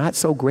where not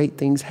so great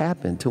things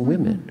happen to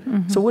women.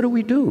 Mm-hmm. So what do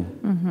we do?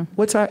 Mm-hmm.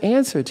 What's our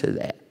answer to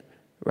that,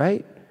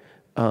 right?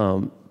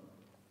 And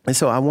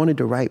so I wanted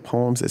to write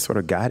poems that sort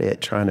of got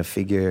at trying to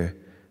figure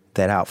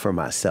that out for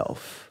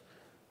myself.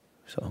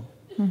 So.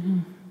 Mm-hmm.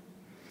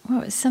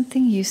 What was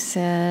something you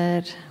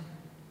said?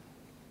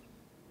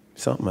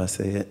 Something I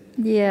said.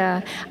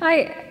 Yeah,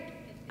 I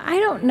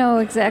don't know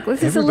exactly.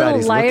 This is a little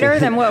lighter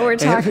than what we're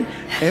talking.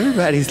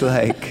 Everybody's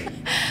like,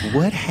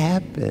 what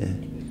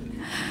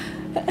happened?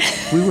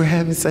 We were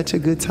having such a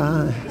good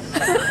time.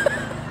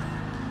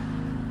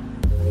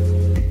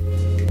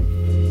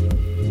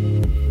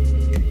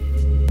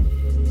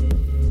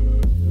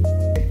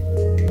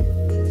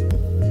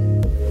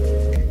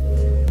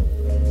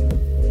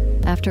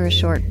 After a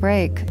short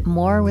break,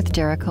 more with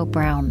Jericho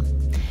Brown.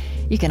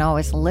 You can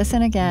always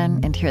listen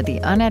again and hear the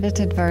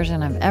unedited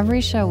version of every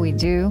show we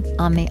do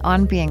on the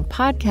On Being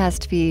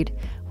podcast feed,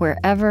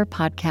 wherever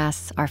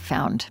podcasts are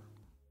found.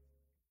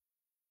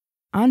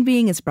 On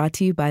Being is brought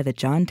to you by the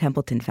John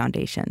Templeton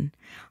Foundation,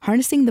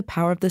 harnessing the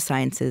power of the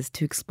sciences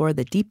to explore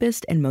the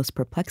deepest and most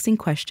perplexing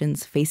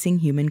questions facing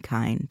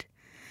humankind.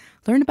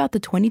 Learn about the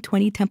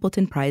 2020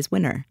 Templeton Prize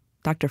winner,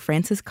 Dr.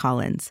 Francis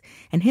Collins,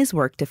 and his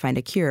work to find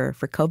a cure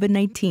for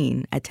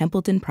COVID-19 at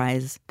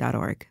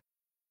templetonprize.org.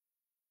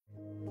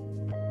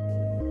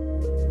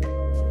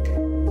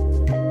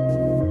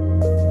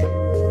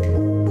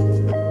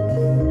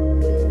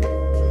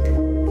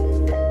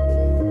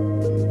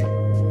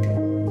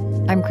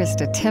 I'm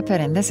Krista Tippett,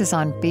 and this is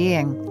On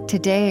Being.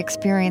 Today,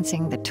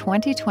 experiencing the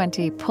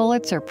 2020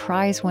 Pulitzer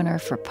Prize winner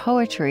for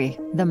poetry,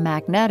 the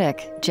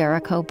magnetic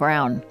Jericho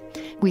Brown.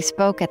 We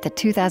spoke at the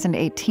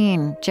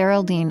 2018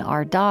 Geraldine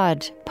R.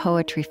 Dodge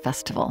Poetry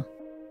Festival.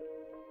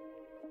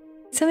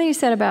 Something you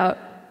said about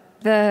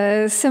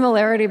the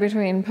similarity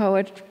between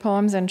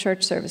poems and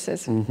church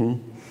services.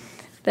 Mm-hmm.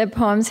 That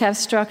poems have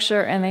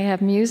structure and they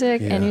have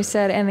music, and you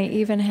said, and they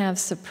even have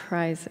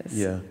surprises.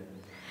 Yeah,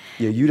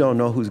 you don't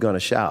know who's going to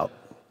shout.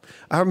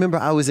 I remember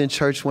I was in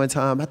church one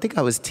time, I think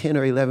I was 10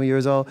 or 11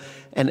 years old,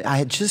 and I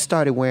had just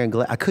started wearing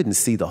glasses. I couldn't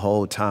see the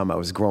whole time I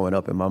was growing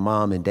up, and my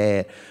mom and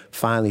dad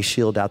finally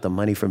shelled out the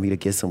money for me to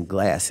get some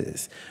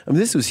glasses. I mean,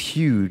 this was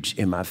huge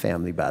in my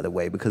family, by the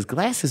way, because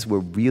glasses were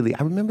really,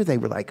 I remember they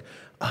were like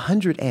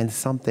 $100 and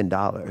something,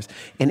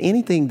 and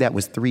anything that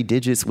was 3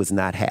 digits was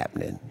not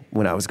happening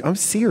when I'm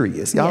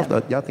serious. Y'all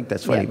think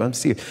that's funny, but I'm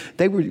serious.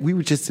 We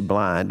were just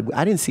blind.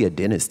 I didn't see a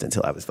dentist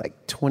until I was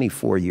like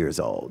 24 years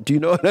old. Do you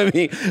know what I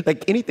mean?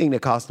 Like anything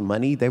that cost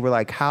money, they were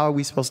like, how are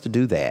we supposed to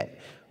do that?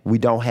 We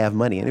don't have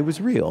money. And it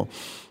was real.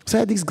 So I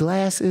had these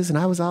glasses, and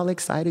I was all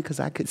excited because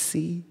I could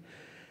see.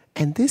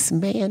 And this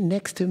man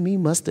next to me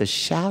must have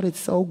shouted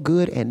so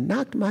good and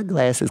knocked my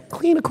glasses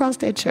clean across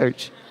that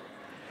church.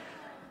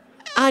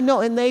 I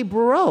know, and they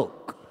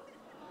broke.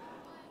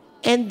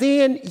 And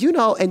then, you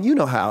know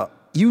how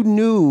you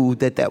knew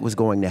that was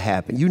going to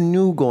happen. You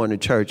knew going to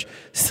church,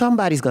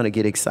 somebody's going to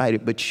get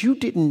excited, but you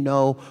didn't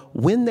know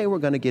when they were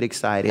going to get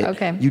excited.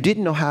 Okay. You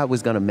didn't know how it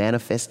was going to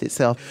manifest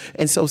itself.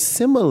 And so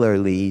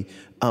similarly,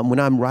 when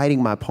I'm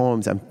writing my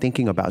poems, I'm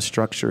thinking about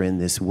structure in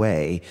this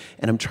way,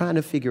 and I'm trying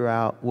to figure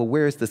out, well,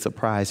 where's the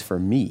surprise for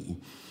me?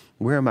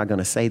 Where am I going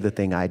to say the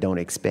thing I don't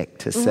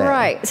expect to say?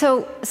 Right.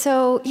 So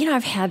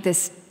I've had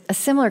a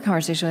similar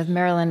conversation with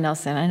Marilyn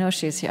Nelson. I know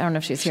she's here. I don't know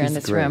if she's here in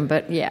this room,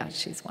 but yeah,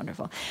 she's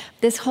wonderful.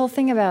 This whole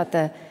thing about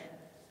the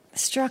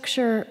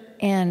structure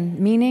and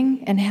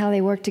meaning and how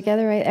they work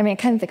together, right? I mean, I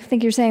kind of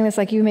think you're saying this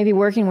like you may be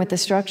working with the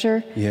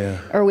structure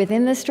or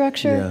within the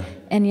structure,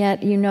 and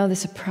yet the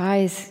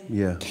surprise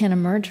can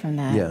emerge from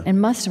that and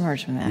must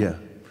emerge from that. Yeah.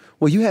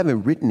 Well, you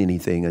haven't written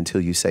anything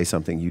until you say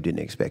something you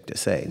didn't expect to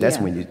say. That's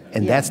when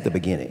that's the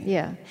beginning.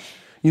 Yeah.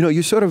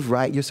 You're sort of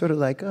right. You're sort of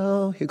like,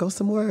 oh, here goes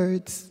some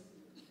words.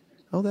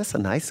 Oh, that's a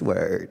nice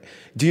word.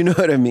 Do you know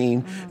what I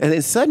mean? Mm-hmm. And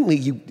then suddenly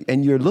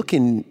you're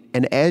looking,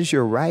 and as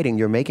you're writing,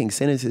 you're making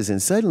sentences,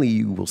 and suddenly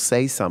you will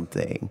say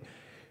something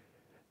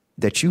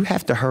that you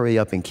have to hurry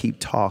up and keep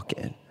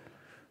talking.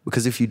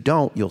 Because if you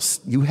don't,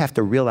 you have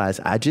to realize,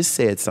 I just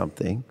said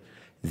something,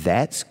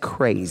 that's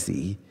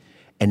crazy,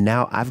 and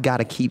now I've got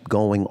to keep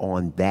going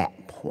on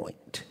that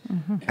point.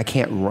 Mm-hmm. I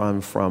can't run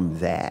from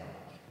that.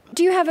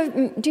 Do you have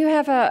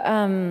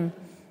an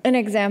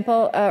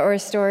example or a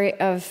story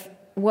of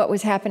what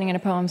was happening in a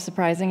poem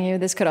surprising you?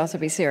 This could also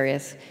be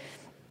serious.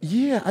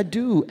 Yeah, I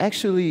do.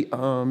 Actually,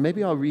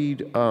 maybe I'll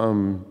read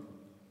one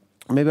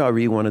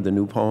of the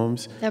new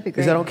poems. That'd be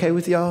great. Is that okay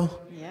with y'all?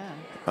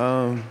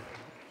 Yeah.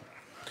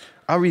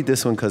 I'll read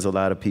this one because a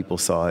lot of people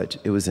saw it.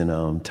 It was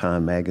in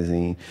Time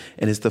magazine,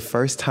 and it's the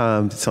first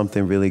time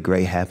something really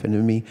great happened to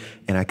me,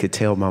 and I could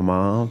tell my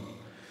mom.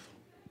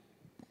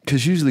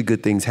 Because usually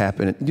good things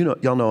happen.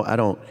 Y'all know I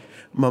don't.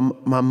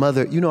 My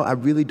mother, I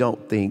really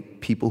don't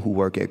think people who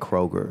work at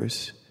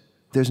Kroger's,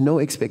 there's no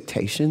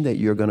expectation that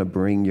you're going to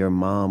bring your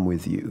mom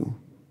with you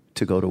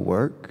to go to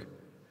work.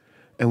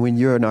 And when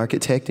you're an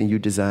architect and you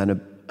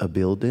design a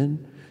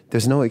building,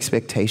 there's no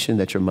expectation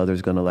that your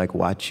mother's gonna like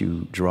watch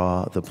you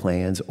draw the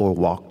plans or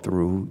walk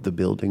through the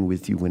building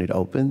with you when it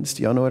opens.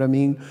 Do y'all know what I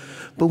mean?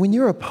 But when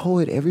you're a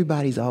poet,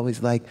 everybody's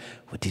always like,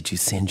 well, did you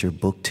send your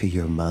book to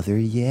your mother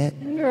yet?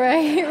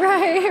 Right.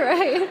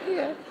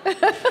 Yeah.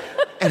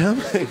 And I'm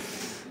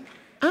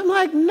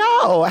like,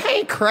 no, I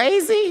ain't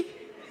crazy.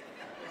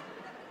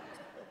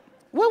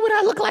 What would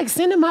I look like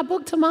sending my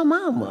book to my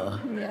mama?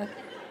 Yeah.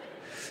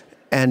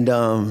 And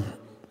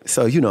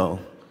so,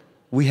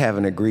 we have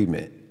an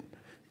agreement.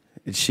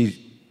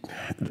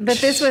 But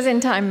this was in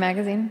Time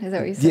magazine, is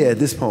that what you said? Yeah,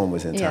 this poem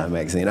was in Time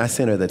magazine. I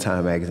sent her the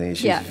Time magazine.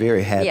 She's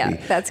very happy. Yeah,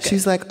 that's good.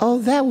 She's like, oh,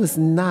 that was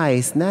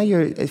nice. Now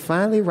you're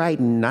finally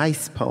writing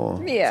nice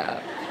poems.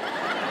 Yeah.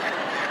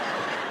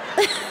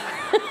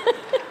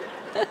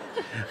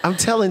 I'm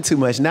telling too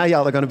much. Now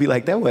y'all are going to be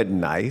like, that wasn't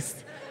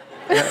nice.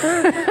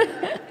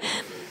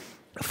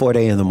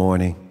 4:00 in the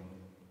morning.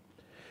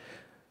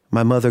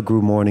 My mother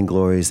grew morning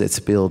glories that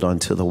spilled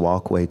onto the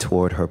walkway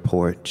toward her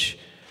porch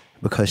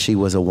because she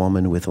was a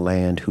woman with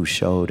land who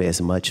showed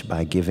as much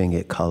by giving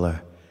it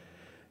color.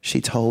 She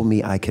told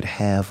me I could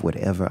have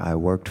whatever I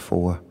worked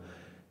for.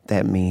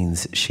 That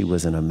means she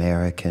was an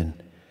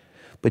American.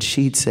 But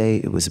she'd say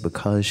it was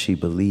because she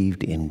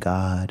believed in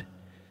God.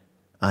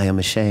 I am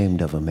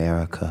ashamed of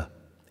America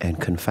and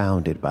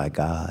confounded by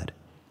God.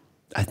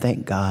 I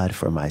thank God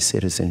for my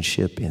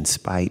citizenship in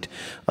spite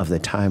of the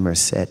timer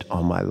set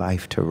on my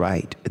life to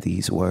write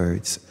these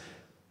words.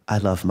 I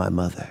love my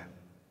mother.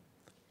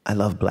 I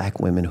love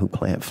black women who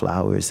plant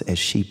flowers as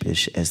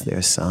sheepish as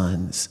their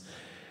sons.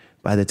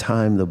 By the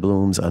time the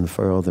blooms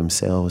unfurl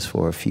themselves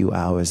for a few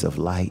hours of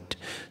light,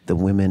 the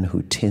women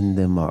who tend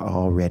them are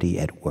already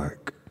at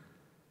work.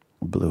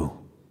 Blue.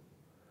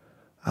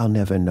 I'll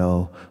never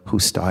know who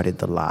started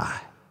the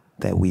lie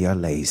that we are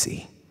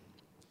lazy.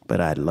 But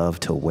I'd love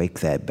to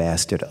wake that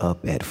bastard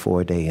up at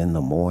 4:00 in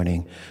the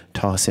morning,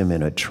 toss him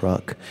in a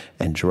truck,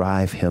 and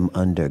drive him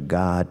under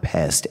God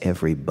past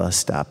every bus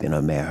stop in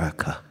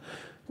America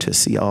to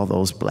see all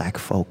those black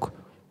folk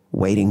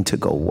waiting to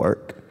go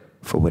work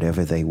for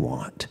whatever they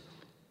want.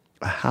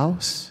 A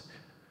house,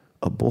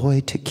 a boy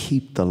to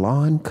keep the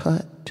lawn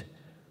cut,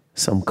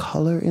 some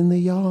color in the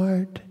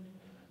yard.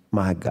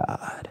 My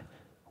God,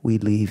 we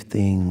leave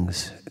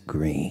things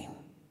green.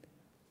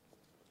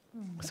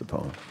 That's a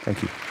poem.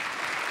 Thank you.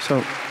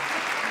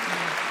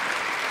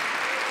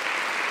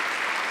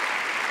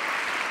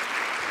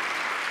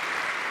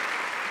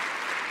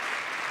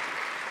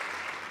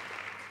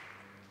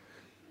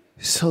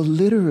 So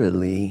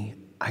literally,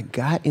 I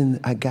got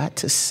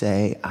to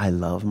say, I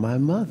love my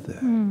mother.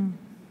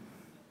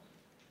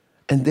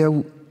 And there,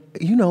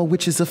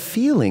 which is a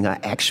feeling I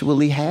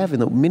actually have,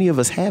 and many of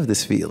us have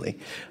this feeling.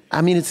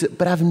 I mean,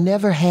 but I've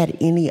never had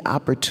any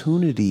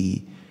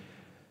opportunity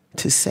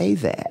to say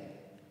that.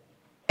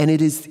 And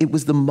it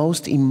was the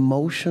most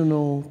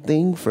emotional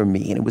thing for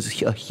me. And it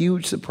was a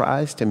huge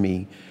surprise to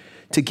me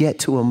to get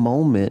to a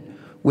moment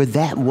where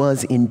that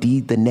was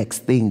indeed the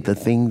next thing. The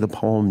thing the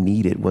poem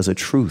needed was a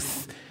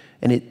truth.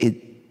 And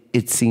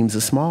it seems a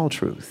small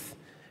truth.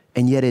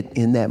 And yet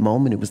in that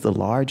moment, it was the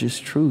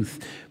largest truth,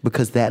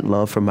 because that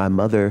love for my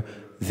mother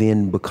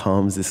then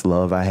becomes this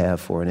love I have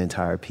for an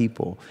entire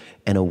people,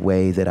 in a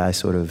way that a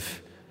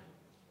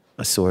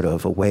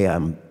way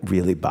I'm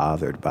really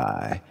bothered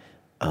by.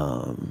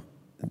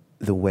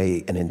 The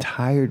way an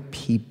entire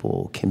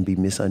people can be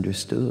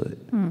misunderstood.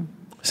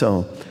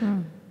 So,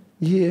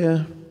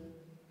 yeah,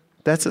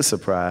 that's a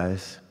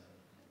surprise.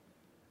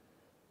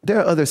 There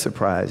are other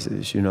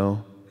surprises,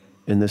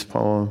 in this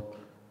poem.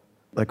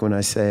 Like when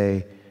I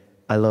say,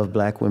 I love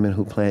black women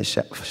who plant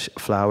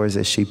flowers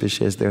as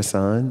sheepish as their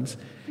sons,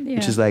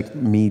 which is like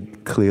me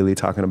clearly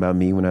talking about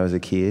me when I was a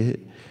kid,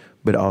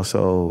 but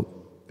also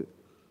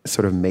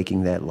sort of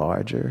making that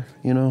larger,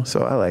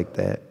 So I like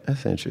that.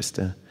 That's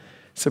interesting.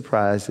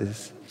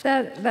 Surprises.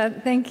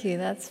 Thank you.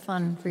 That's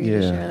fun for you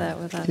to share that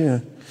with us. Yeah.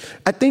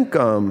 I think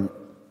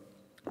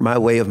my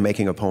way of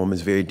making a poem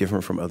is very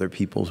different from other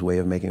people's way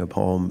of making a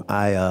poem.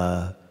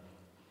 I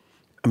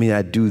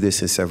do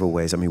this in several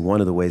ways.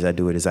 One of the ways I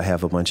do it is I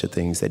have a bunch of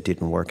things that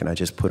didn't work and I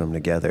just put them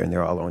together, and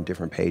they're all on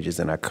different pages,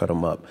 and I cut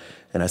them up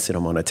and I sit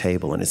them on a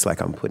table, and it's like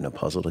I'm putting a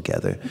puzzle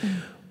together.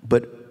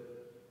 But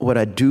what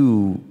I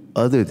do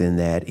other than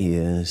that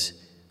is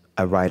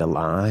I write a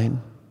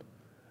line,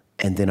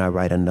 and then I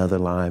write another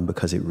line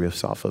because it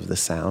riffs off of the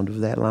sound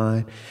of that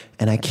line.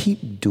 And I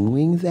keep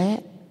doing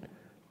that,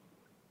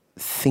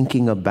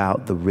 thinking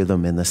about the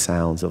rhythm and the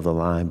sounds of the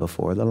line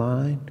before the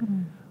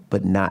line,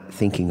 but not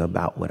thinking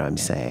about what I'm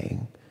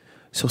saying.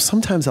 So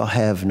sometimes I'll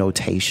have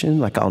notation,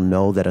 like I'll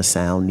know that a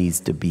sound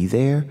needs to be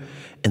there,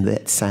 and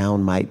that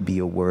sound might be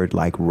a word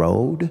like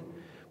road,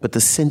 but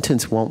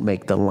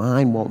the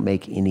line won't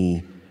make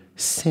any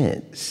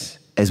sense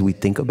as we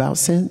think about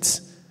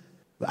sense.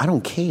 I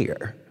don't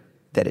care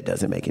that it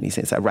doesn't make any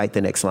sense. I write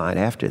the next line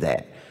after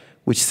that,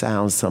 which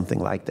sounds something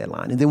like that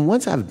line. And then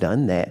once I've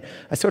done that,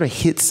 I sort of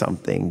hit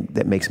something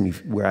that makes me,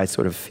 where I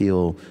sort of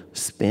feel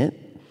spent.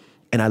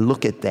 And I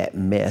look at that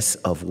mess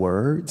of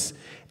words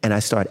and I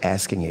start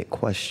asking it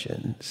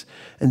questions.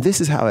 And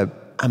this is how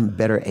I'm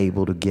better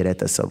able to get at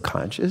the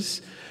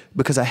subconscious,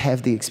 because I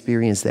have the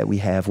experience that we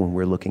have when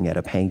we're looking at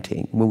a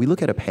painting. When we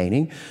look at a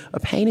painting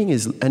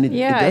is... And it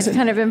it's doesn't,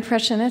 kind of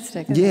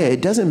impressionistic.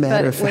 it doesn't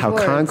matter how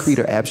words. concrete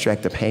or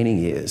abstract the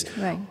painting is.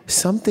 Right.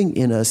 Something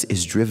in us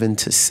is driven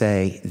to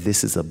say,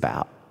 this is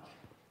about,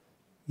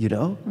 you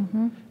know?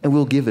 Mm-hmm. And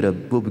we'll give it a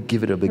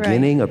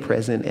beginning, right, a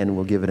present, and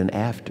we'll give it an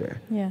after.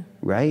 Yeah.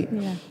 Right?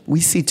 Yeah.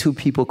 We see two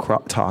people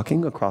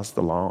talking across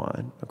the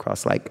lawn,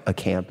 across like a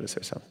campus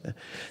or something.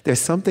 There's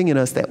something in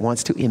us that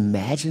wants to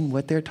imagine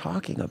what they're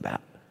talking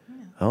about.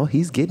 Oh,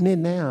 he's getting it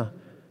now.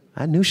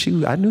 I knew she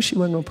wasn't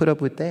gonna put up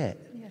with that.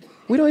 Yeah.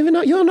 We don't even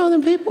know. You don't know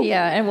them people.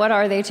 Yeah, and what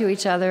are they to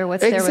each other?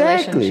 What's their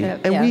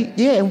relationship? And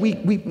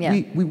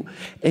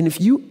and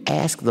if you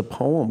ask the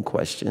poem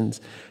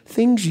questions,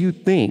 things you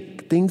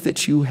think, things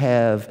that you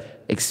have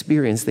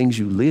experienced, things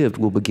you lived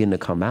will begin to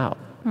come out.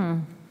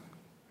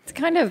 It's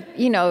kind of,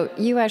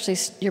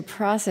 your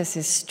process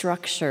is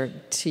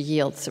structured to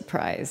yield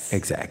surprise.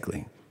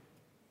 Exactly.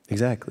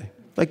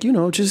 Like,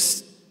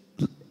 just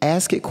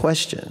ask it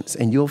questions,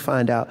 and you'll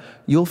find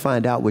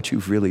out what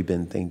you've really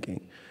been thinking.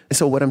 And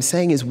so what I'm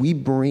saying is we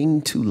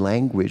bring to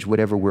language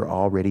whatever we're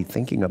already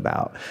thinking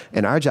about.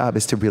 And our job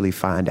is to really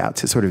find out,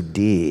 to sort of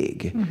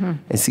dig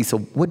and see, so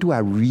what do I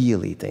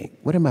really think?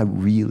 What am I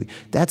really?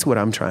 That's what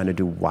I'm trying to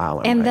do while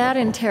I'm And that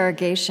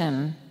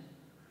interrogation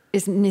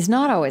is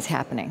not always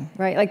happening,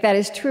 right? Like, that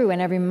is true in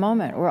every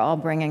moment. We're all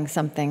bringing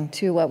something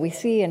to what we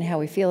see and how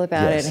we feel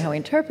about it and how we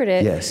interpret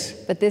it. Yes.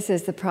 But this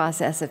is the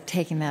process of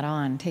taking that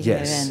on, taking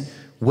it in.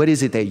 What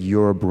is it that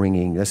you're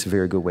bringing? That's a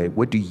very good way.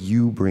 What do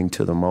you bring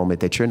to the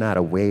moment that you're not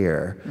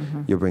aware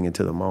you're bringing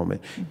to the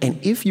moment?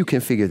 And if you can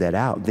figure that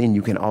out, then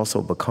you can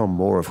also become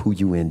more of who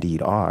you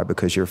indeed are,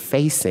 because you're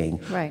facing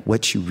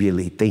what you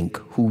really think,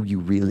 who you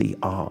really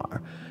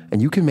are.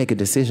 And you can make a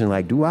decision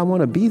like, do I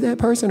want to be that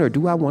person, or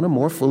do I want to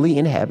more fully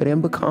inhabit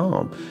and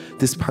become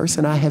this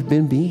person I have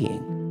been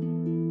being?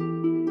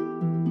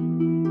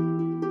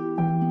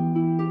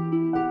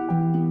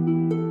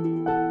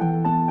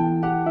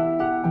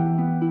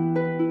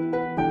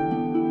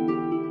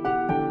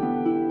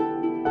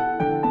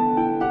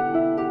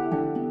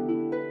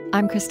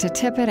 I'm Krista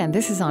Tippett, and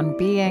this is On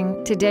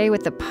Being, today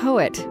with the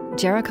poet,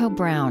 Jericho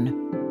Brown.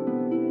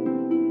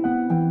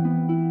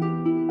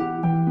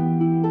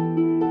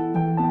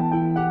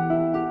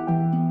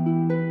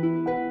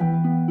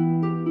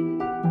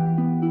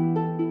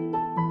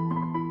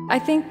 I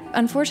think,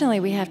 unfortunately,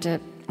 we have to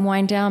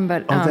wind down,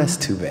 but... Oh, that's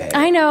too bad.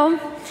 I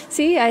know.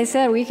 See, I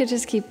said we could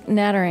just keep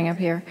nattering up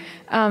here.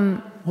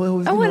 We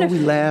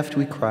laughed,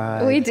 we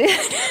cried. We did.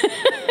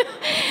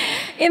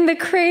 In the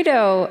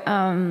credo...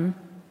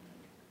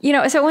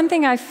 so one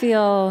thing I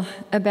feel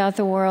about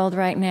the world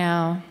right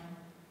now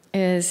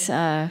is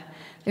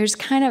there's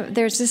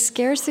a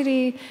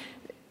scarcity,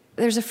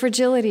 there's a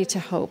fragility to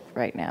hope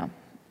right now.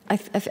 I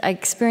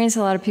experience a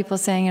lot of people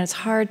saying it's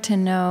hard to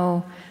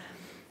know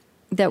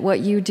that what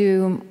you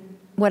do,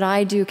 what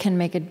I do, can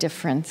make a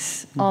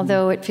difference,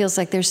 although it feels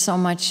like there's so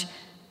much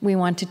we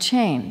want to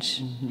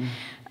change.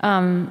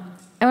 I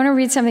want to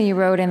read something you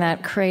wrote in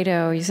that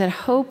credo. You said,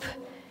 hope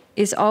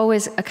is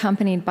always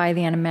accompanied by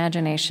the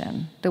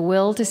imagination, the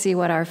will to see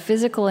what our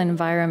physical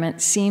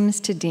environment seems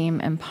to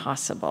deem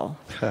impossible.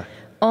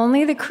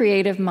 Only the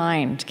creative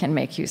mind can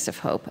make use of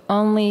hope.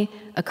 Only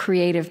a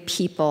creative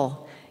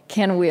people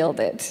can wield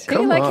it.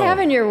 Do you like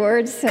having your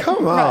words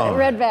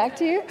read back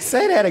to you?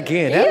 Say that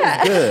again. That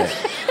was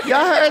good.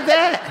 Y'all heard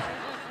that?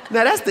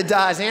 Now, that's the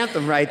Dodge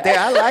anthem right there.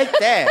 I like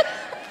that.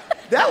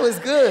 That was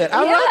good.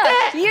 I wrote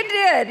that? You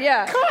did,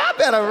 yeah. Come on, I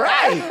better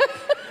write.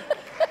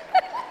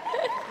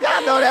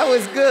 Y'all know that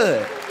was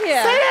good.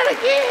 Yeah. Say that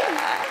again.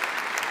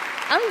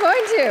 I'm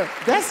going to.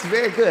 That's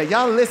very good.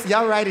 Y'all listen.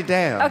 Y'all write it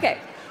down. Okay.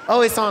 Oh,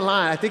 it's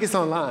online. I think it's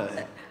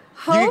online.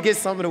 You can get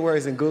some of the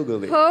words and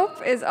Google it.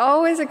 Hope is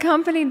always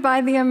accompanied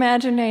by the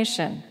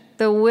imagination,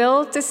 the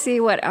will to see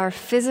what our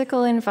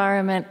physical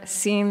environment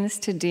seems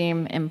to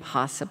deem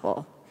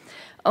impossible.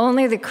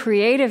 Only the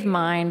creative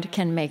mind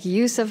can make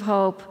use of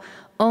hope.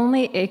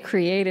 Only a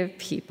creative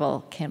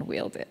people can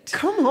wield it.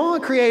 Come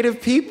on,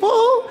 creative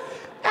people.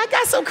 I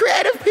got some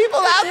creative people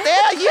out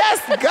there.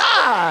 Yes,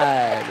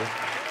 God.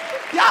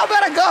 Y'all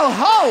better go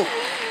hope.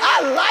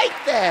 I like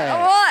that.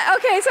 Well,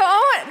 okay, so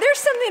there's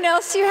something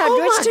else you have,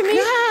 which to me...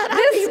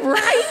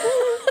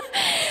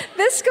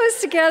 This goes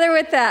together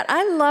with that.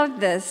 I love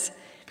this.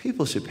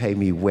 People should pay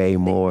me way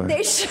more.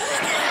 They should.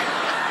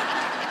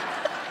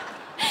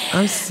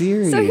 I'm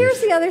serious. So here's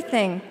the other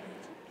thing.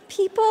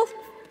 People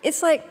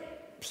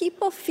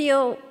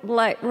feel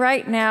like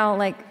right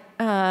now,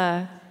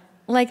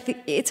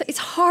 it's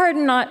hard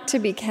not to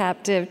be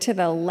captive to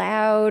the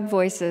loud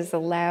voices, the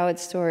loud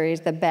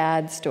stories, the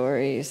bad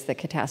stories, the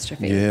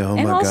catastrophe. Yeah,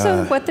 and also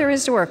God. what there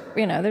is to work.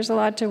 There's a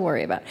lot to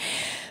worry about.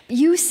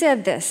 You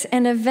said this,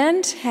 an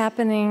event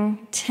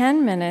happening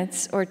 10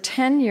 minutes or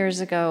 10 years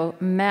ago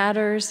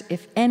matters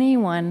if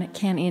anyone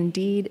can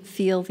indeed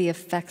feel the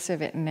effects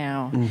of it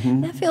now.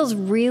 That feels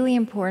really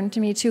important to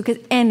me, too,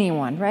 because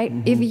anyone, right?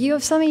 If you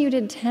have something you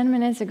did 10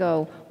 minutes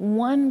ago,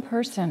 one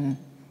person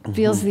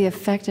feels the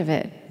effect of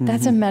it.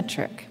 That's a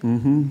metric.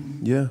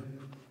 Yeah,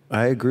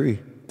 I agree.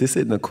 This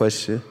isn't a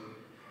question.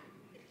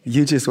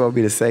 You just want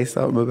me to say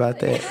something about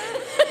that?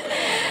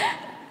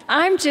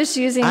 I'm just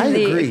using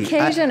the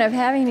occasion of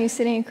having you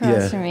sitting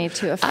across from me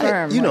to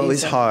affirm.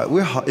 It's hard.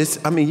 We're hard.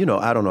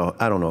 I don't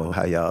know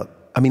how y'all.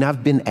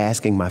 I've been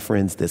asking my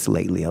friends this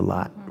lately a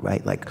lot,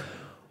 right? Like,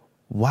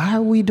 why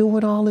are we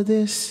doing all of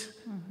this?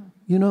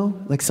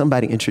 Like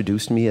somebody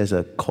introduced me as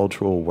a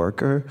cultural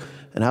worker,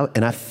 and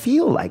I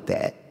feel like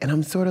that, and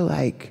I'm sort of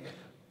like,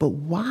 but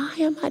why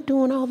am I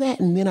doing all that?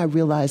 And then I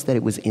realized that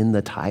it was in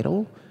the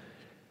title.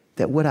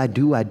 That what I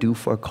do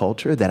for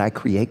culture, that I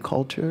create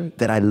culture,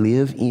 that I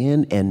live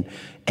in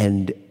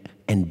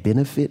and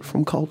benefit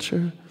from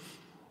culture,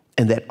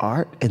 and that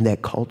art and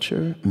that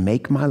culture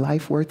make my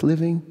life worth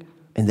living,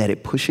 and that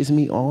it pushes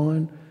me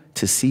on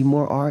to see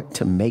more art,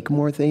 to make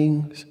more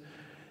things,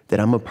 that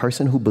I'm a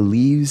person who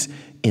believes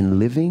in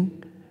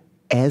living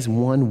as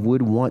one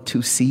would want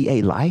to see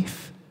a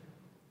life,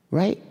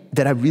 right?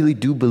 That I really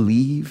do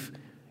believe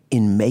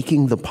in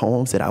making the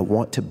poems that I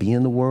want to be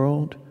in the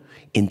world,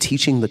 in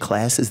teaching the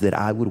classes that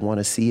I would want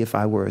to see if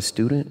I were a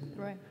student,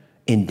 right.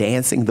 In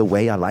dancing the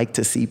way I like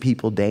to see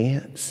people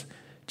dance.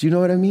 Do you know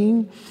what I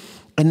mean?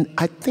 And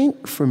I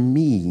think for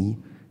me,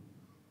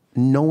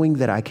 knowing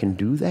that I can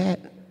do that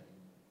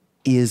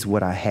is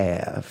what I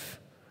have.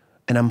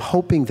 And I'm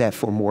hoping that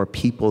for more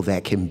people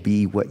that can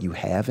be what you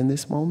have in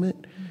this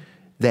moment,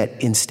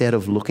 that instead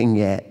of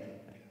looking at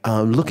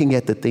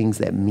the things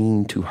that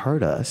mean to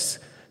hurt us,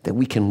 that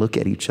we can look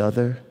at each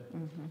other,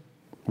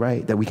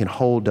 right? That we can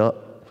hold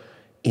up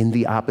in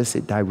the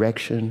opposite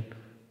direction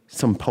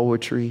some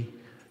poetry,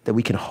 that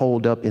we can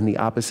hold up in the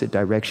opposite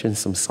direction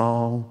some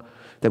song,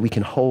 that we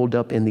can hold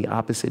up in the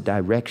opposite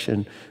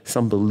direction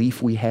some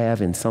belief we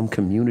have in some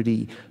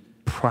community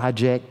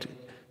project,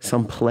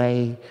 some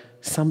play,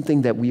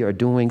 something that we are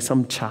doing,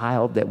 some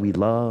child that we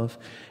love.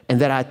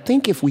 And that I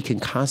think if we can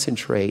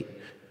concentrate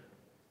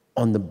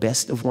on the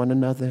best of one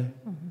another,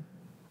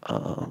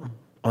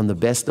 on the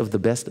best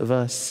of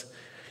us,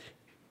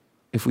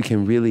 if we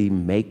can really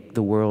make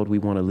the world we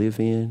want to live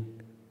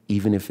in,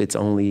 even if it's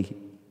only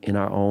in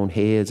our own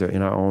heads or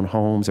in our own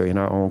homes or in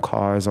our own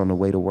cars on the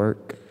way to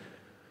work,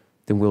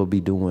 then we'll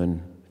be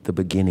doing the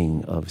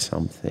beginning of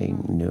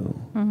something new.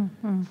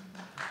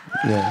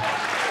 Yeah.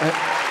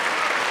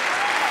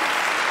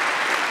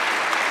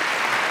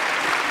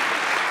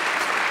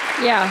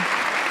 Yeah.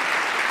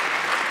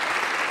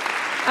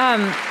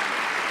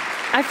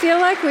 I feel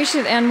like we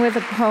should end with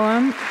a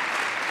poem.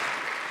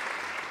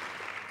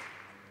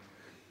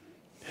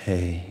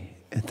 Hey,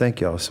 and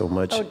thank y'all so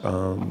much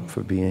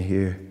for being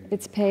here.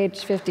 It's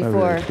page 54. I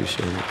really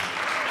appreciate it.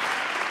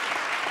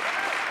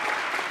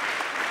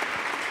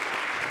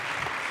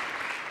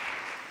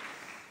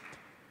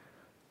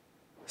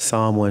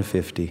 Psalm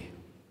 150.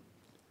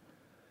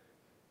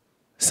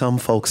 Some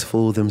folks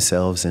fool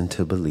themselves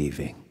into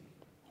believing,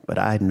 but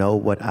I know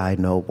what I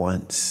know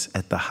once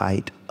at the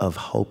height of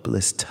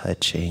hopeless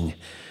touching.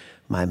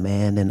 My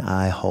man and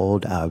I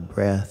hold our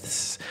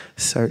breaths,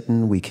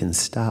 certain we can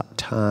stop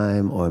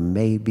time or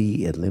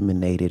maybe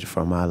eliminate it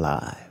from our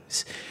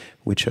lives,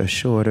 which are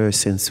shorter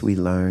since we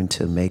learned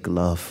to make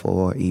love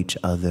for each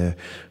other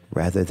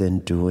rather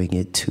than doing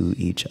it to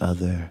each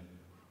other.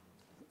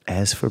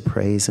 As for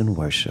praise and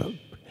worship,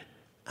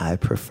 I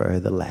prefer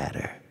the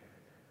latter.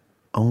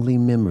 Only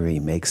memory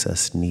makes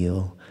us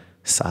kneel,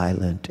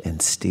 silent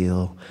and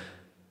still.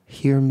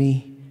 Hear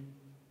me?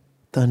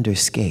 Thunder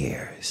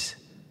scares.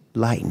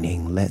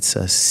 Lightning lets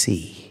us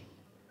see.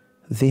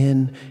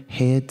 Then,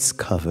 heads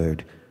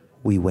covered,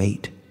 we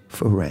wait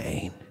for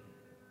rain.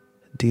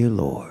 Dear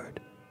Lord,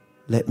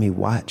 let me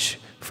watch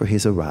for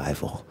his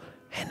arrival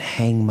and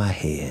hang my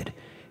head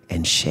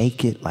and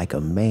shake it like a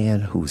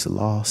man who's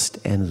lost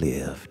and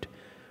lived.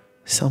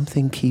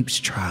 Something keeps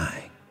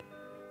trying,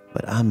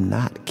 but I'm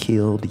not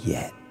killed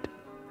yet.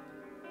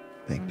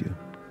 Thank you.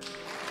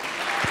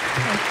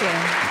 Thank you.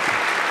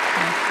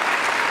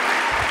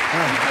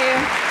 Thank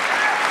you.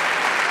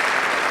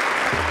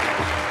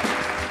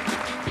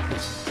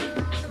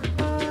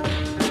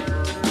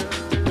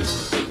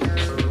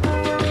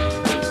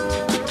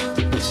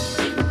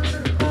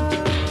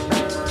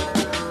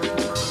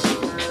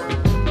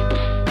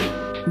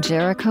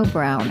 Jericho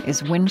Brown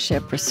is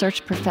Winship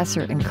Research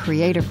Professor in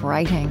Creative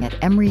Writing at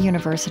Emory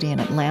University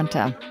in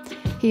Atlanta.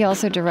 He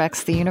also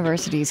directs the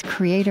university's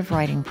creative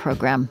writing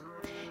program.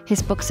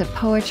 His books of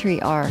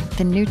poetry are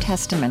The New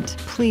Testament,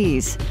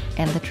 Please,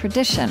 and The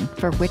Tradition,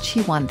 for which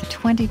he won the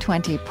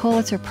 2020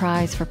 Pulitzer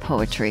Prize for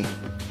Poetry.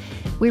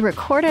 We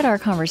recorded our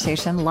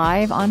conversation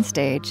live on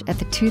stage at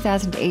the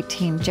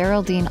 2018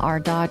 Geraldine R.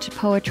 Dodge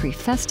Poetry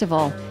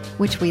Festival,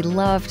 which we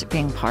loved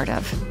being part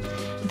of.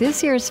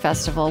 This year's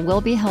festival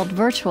will be held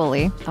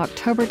virtually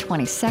October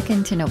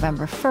 22nd to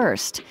November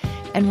 1st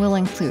and will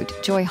include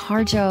Joy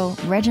Harjo,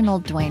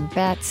 Reginald Dwayne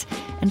Betts,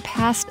 and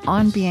past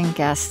On Being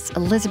guests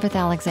Elizabeth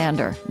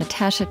Alexander,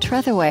 Natasha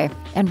Trethewey,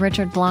 and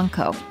Richard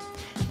Blanco.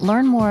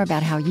 Learn more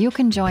about how you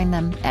can join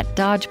them at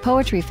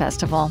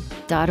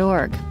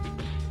dodgepoetryfestival.org.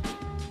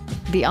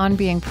 The On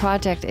Being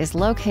Project is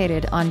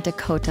located on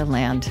Dakota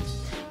land.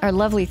 Our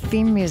lovely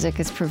theme music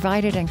is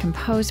provided and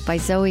composed by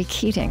Zoe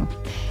Keating.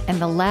 And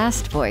the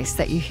last voice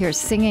that you hear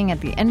singing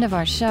at the end of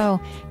our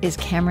show is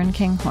Cameron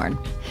Kinghorn.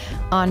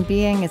 On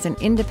Being is an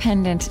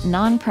independent,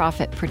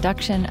 nonprofit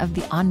production of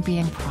the On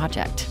Being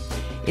Project.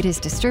 It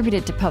is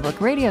distributed to public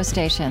radio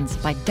stations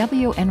by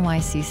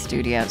WNYC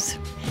Studios.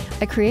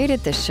 I created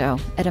this show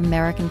at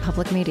American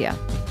Public Media.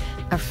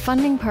 Our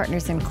funding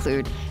partners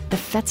include the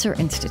Fetzer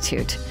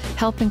Institute,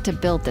 helping to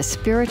build the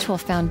spiritual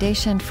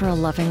foundation for a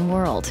loving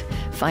world.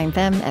 Find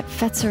them at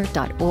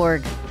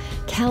fetzer.org.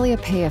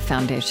 Calliopeia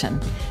Foundation,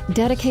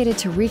 dedicated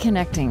to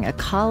reconnecting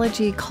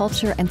ecology,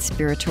 culture, and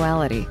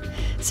spirituality,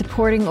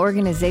 supporting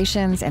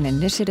organizations and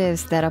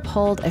initiatives that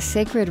uphold a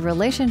sacred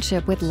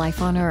relationship with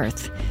life on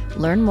Earth.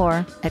 Learn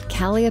more at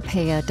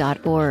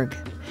calliopeia.org.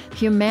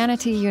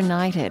 Humanity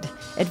United,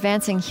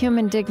 advancing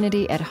human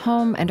dignity at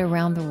home and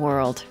around the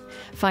world.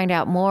 Find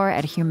out more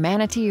at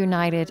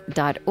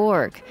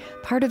humanityunited.org,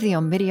 part of the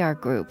Omidyar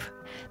Group.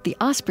 The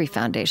Osprey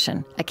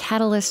Foundation, a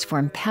catalyst for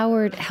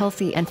empowered,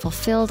 healthy, and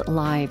fulfilled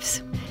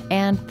lives.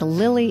 And the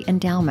Lilly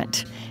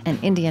Endowment, an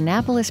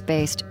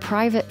Indianapolis-based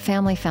private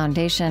family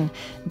foundation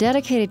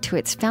dedicated to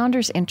its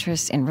founders'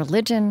 interests in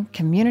religion,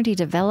 community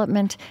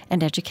development,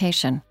 and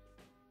education.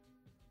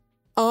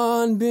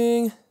 On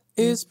Being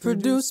is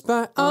produced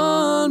by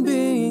On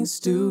Being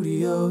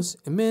Studios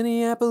in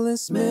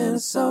Minneapolis,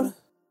 Minnesota.